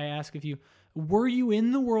conflicts, I ask of you, were you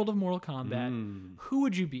in the world of Mortal Kombat? Who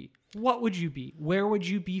would you be? What would you be? Where would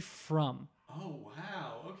you be from? Oh,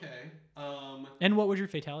 wow. Okay. And what would your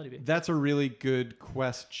fatality be? That's a really good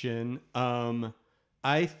question.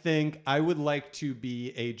 I think I would like to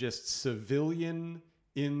be a just civilian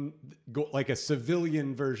like a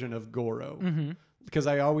civilian version of Goro. Because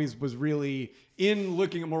I always was really, in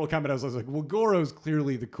looking at Mortal Kombat, I was like, well, Goro's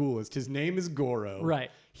clearly the coolest. His name is Goro.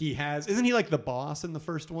 Right. Isn't he like the boss in the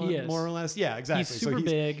first one, He is. more or less? Yeah, exactly. He's super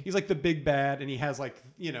big. He's like the big bad, and he has like,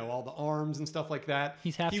 all the arms and stuff like that.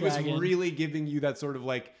 He's half He dragon. was really giving you that sort of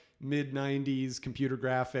like mid-90s computer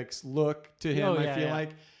graphics look to him, I feel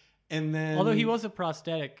like. And then... Although he was a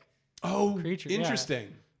prosthetic. creature, yeah. Interesting.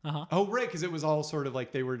 Uh-huh. Oh, right, because it was all sort of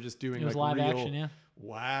like they were just doing It was like live real... action, yeah.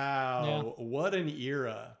 Wow. What an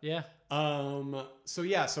era. Yeah.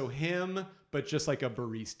 So him, but just like a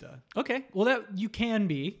barista. Okay. Well, that you can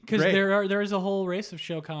be, because Great. there is a whole race of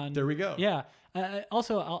Shokan. There we go. Yeah.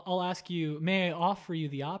 Also, I'll ask you. May I offer you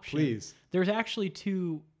the option? Please. There's actually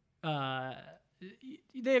two. There's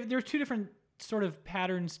two different sort of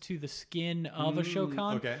patterns to the skin of a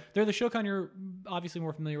Shokan. okay. They're the Shokan you're obviously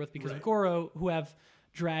more familiar with because of Goro, who have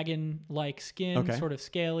dragon-like skin, sort of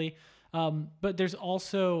scaly. But there's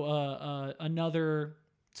also another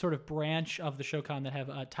sort of branch of the Shokan that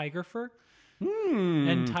have tiger fur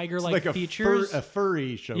and tiger-like like features. a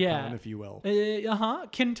furry Shokan, Yeah. if you will.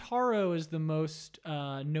 Kintaro is the most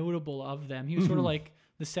notable of them. He was sort of like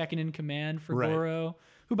the second in command for Right. Goro,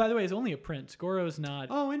 who, by the way, is only a prince. Goro is not.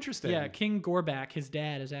 Oh, interesting. Yeah, King Gorbak, his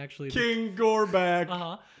dad, is actually King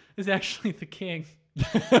Gorbak. is actually the king of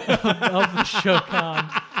the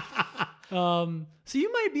Shokan. So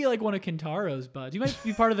you might be like one of Kintaro's buds. You might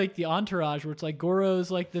be part of like the entourage where it's like Goro's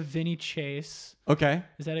like the Vinny Chase. Okay.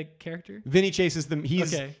 Is that a character? Vinny Chase is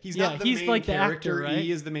he's Okay. he's Yeah, not the he's main like the character. actor, right?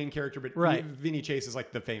 He is the main character, but Right. Vinny Chase is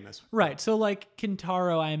like the famous. Right. So like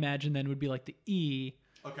Kintaro, I imagine then would be like the E.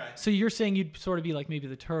 Okay. So you're saying you'd sort of be like maybe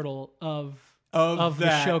the turtle of Of the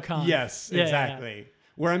that, Shokan. Yes, Yeah, yeah, exactly.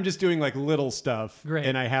 Where I'm just doing like little stuff. Great.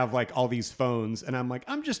 And I have like all these phones and I'm like,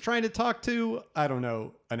 I'm just trying to talk to, I don't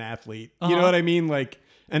know, an athlete. You know what I mean? Like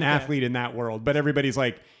an athlete in that world. But everybody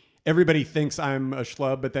thinks I'm a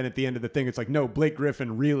schlub, but then at the end of the thing, it's like, no, Blake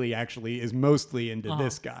Griffin really actually is mostly into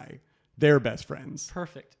this guy. They're best friends.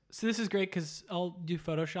 Perfect. So this is great because I'll do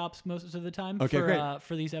Photoshops most of the time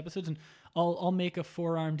for these episodes, and I'll make a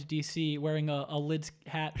four-armed DC wearing a lids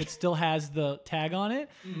hat that still has the tag on it,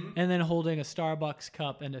 and then holding a Starbucks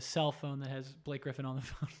cup and a cell phone that has Blake Griffin on the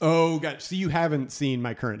phone. Oh, God. So you haven't seen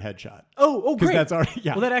my current headshot. Oh, great. That's already,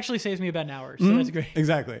 yeah. Well, that actually saves me about an hour, so that's great.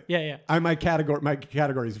 Exactly. Yeah. My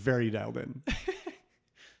category is very dialed in.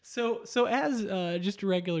 So as just a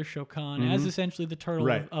regular Shokan, as essentially the turtle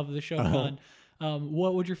Right. of the Shokan,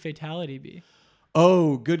 what would your fatality be?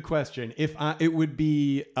 Oh, good question. It would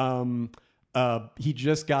be he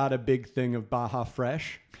just got a big thing of Baja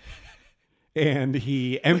Fresh, and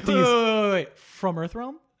he empties Wait. From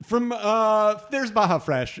Earthrealm? from there's Baja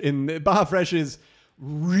Fresh, and Baja Fresh is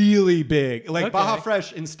really big. Like Okay. Baja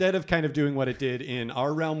Fresh, instead of kind of doing what it did in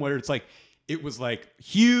our realm, where it's like it was like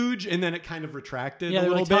huge, and then it kind of retracted Yeah, a they're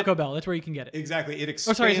little like bit. Taco Bell. That's where you can get it. Exactly, it Oh,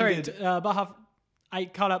 expanded. sorry. Baja. I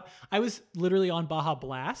caught up. I was literally on Baja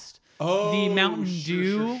Blast. Oh, the Mountain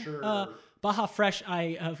sure, Dew. sure. Baja Fresh,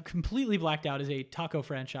 I have completely blacked out as a taco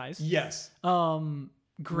franchise. Yes.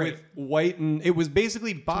 Great. With white and it was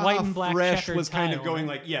basically Baja white and black Fresh checkered was kind of tile, going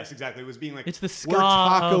right? like, yes, exactly. It was being like, It's the we're ska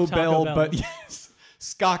Taco of Taco Bell, Bell. but yes,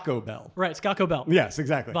 Skaco Bell. Right, Skaco Bell. Yes,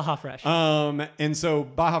 exactly. Baja Fresh. And so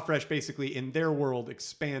Baja Fresh basically in their world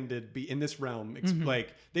expanded in this realm.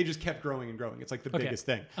 Like they just kept growing and growing. It's like the Okay, biggest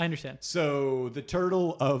thing. I understand. So the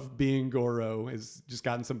turtle of being Goro has just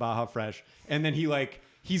gotten some Baja Fresh, and then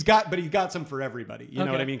he's got some for everybody. You know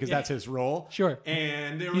what I Okay, mean? Because yeah. that's his role. Sure.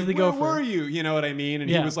 And they were He's like, the where gopher. were you? You know what I mean? And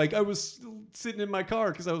Yeah. he was like, I was sitting in my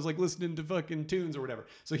car because I was like listening to fucking tunes or whatever.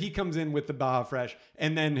 So he comes in with the Baja Fresh,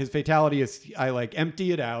 and then his fatality is I like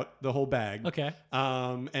empty it out, the whole bag. Okay.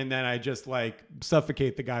 And then I just like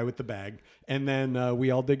suffocate the guy with the bag, and then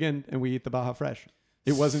we all dig in and we eat the Baja Fresh.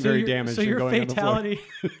 It wasn't very damaged. So and your going on the floor. fatality,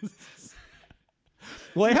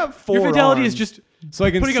 Well, I have four. your fatality is arms, just so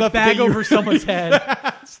I can putting a suffocate bag you over someone's head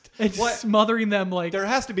fast. and What? smothering them like. There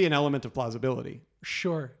has to be an element of plausibility.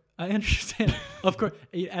 Sure, I understand. Of course,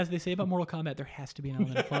 as they say about Mortal Kombat, there has to be an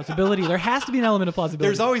element of plausibility. There has to be an element of plausibility.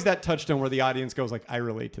 There's always that touchstone where the audience goes like, I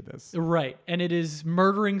relate to this. Right, and it is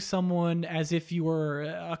murdering someone as if you were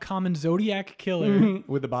a common Zodiac killer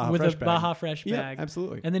With the Baja with Fresh a bag. Baja Fresh Yeah, bag.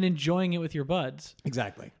 absolutely. And then enjoying it with your buds.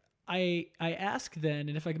 Exactly. I ask then,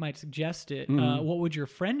 and if I might suggest it, Mm-hmm. what would your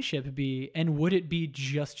friendship be, and would it be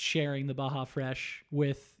just sharing the Baja Fresh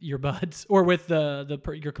with your buds or with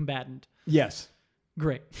your combatant? Yes,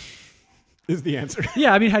 Great. is the answer.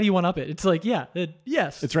 Yeah, I mean, how do you one up it? It's like,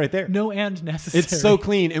 yes, It's right there. No and necessary. It's so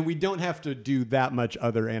clean, and we don't have to do that much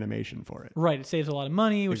other animation for it. right. It saves a lot of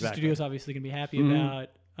money, which Exactly. the studio's obviously going to be happy Mm-hmm.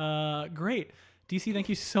 about. Great, DC. Thank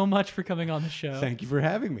you so much for coming on the show. Thank you for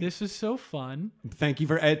having me. This was so fun. Thank you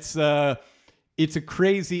for it's a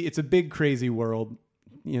big crazy world.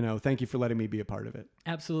 You know, thank you for letting me be a part of it.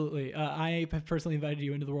 Absolutely. I have personally invited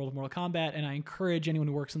you into the world of Mortal Kombat, and I encourage anyone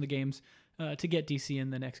who works in the games to get DC in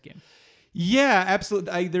the next game. Yeah,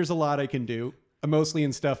 absolutely. There's a lot I can do. Mostly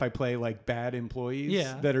in stuff I play like bad employees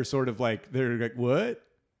Yeah. that are sort of like they're like what?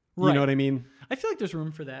 You Right. know what I mean? I feel like there's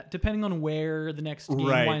room for that, depending on where the next game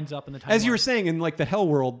Right. winds up in the timeline. As you were saying, in like the Hell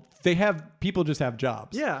world, people just have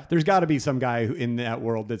jobs. Yeah. There's got to be some guy in that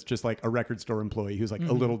world that's just like a record store employee who's like Mm-hmm.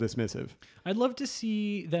 a little dismissive. I'd love to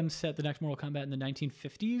see them set the next Mortal Kombat in the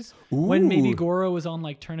 1950s, when maybe Ooh. Goro was on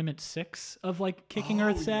like Tournament 6 of like kicking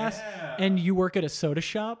Earth's ass, yeah. and you work at a soda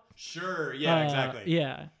shop. Sure.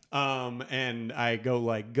 Yeah. And I go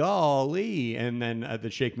like, golly, and then the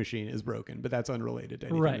shake machine is broken, but that's unrelated to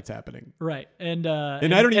anything Right. that's happening. Right. And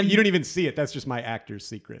You don't even see it. That's just my actor's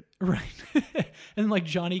secret. Right. And like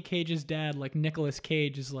Johnny Cage's dad, like Nicolas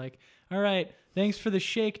Cage, is like, all right, thanks for the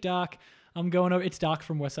shake, Doc. I'm going over. It's Doc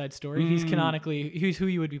from West Side Story. He's who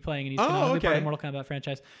you would be playing, and he's canonically part of okay. the Mortal Kombat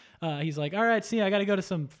franchise. He's like, all right, see, I got to go to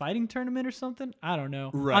some fighting tournament or something. I don't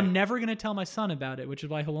know. Right. I'm never going to tell my son about it, which is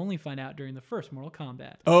why he'll only find out during the first Mortal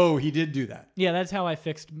Kombat. Oh, he did do that. Yeah, that's how I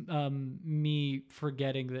fixed me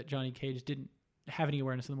forgetting that Johnny Cage didn't have any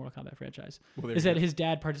awareness of the Mortal Kombat franchise. Well, there Is you that go. his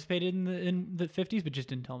dad participated in the 50s, but just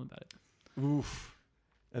didn't tell him about it. Oof.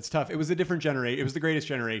 That's tough. It was a different generation. It was the greatest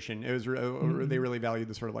generation. It was they really valued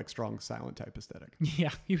the sort of like strong silent type aesthetic.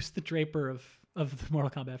 Yeah, he was the draper of the Mortal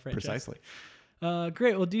Kombat franchise. Precisely.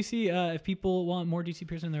 Great. Well, DC, if people want more DC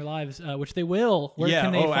Pearson in their lives, which they will, where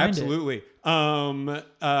can they find absolutely.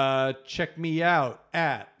 Check me out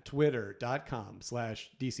at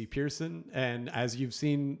twitter.com/DC Pearson. And as you've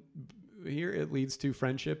seen here, it leads to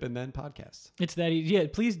friendship and then podcasts. it? It's that easy. Yeah,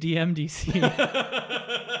 please DM DC.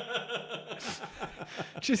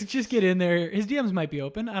 just get in there. His DMs might be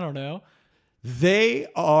open. I don't know. They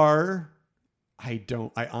are. I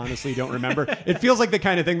honestly don't remember. It feels like the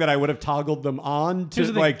kind of thing that I would have toggled them on Here's to the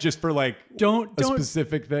thing. like just for like Don't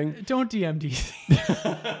specific thing. Don't DM DC.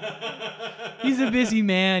 He's a busy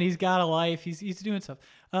man. He's got a life. He's doing stuff.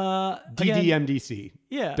 Again, DDMDC.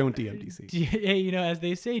 yeah. Don't DMDC. Hey, you know, as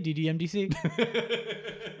they say,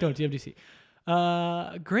 DDMDC. Don't DMDC.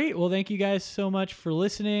 Great. Well, thank you guys so much for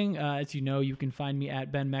listening. As you know, you can find me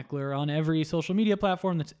at Ben Meckler on every social media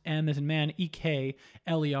platform. That's M as in man,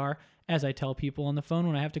 EKLER, as I tell people on the phone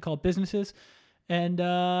when I have to call businesses. And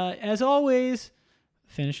as always,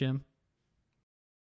 finish him.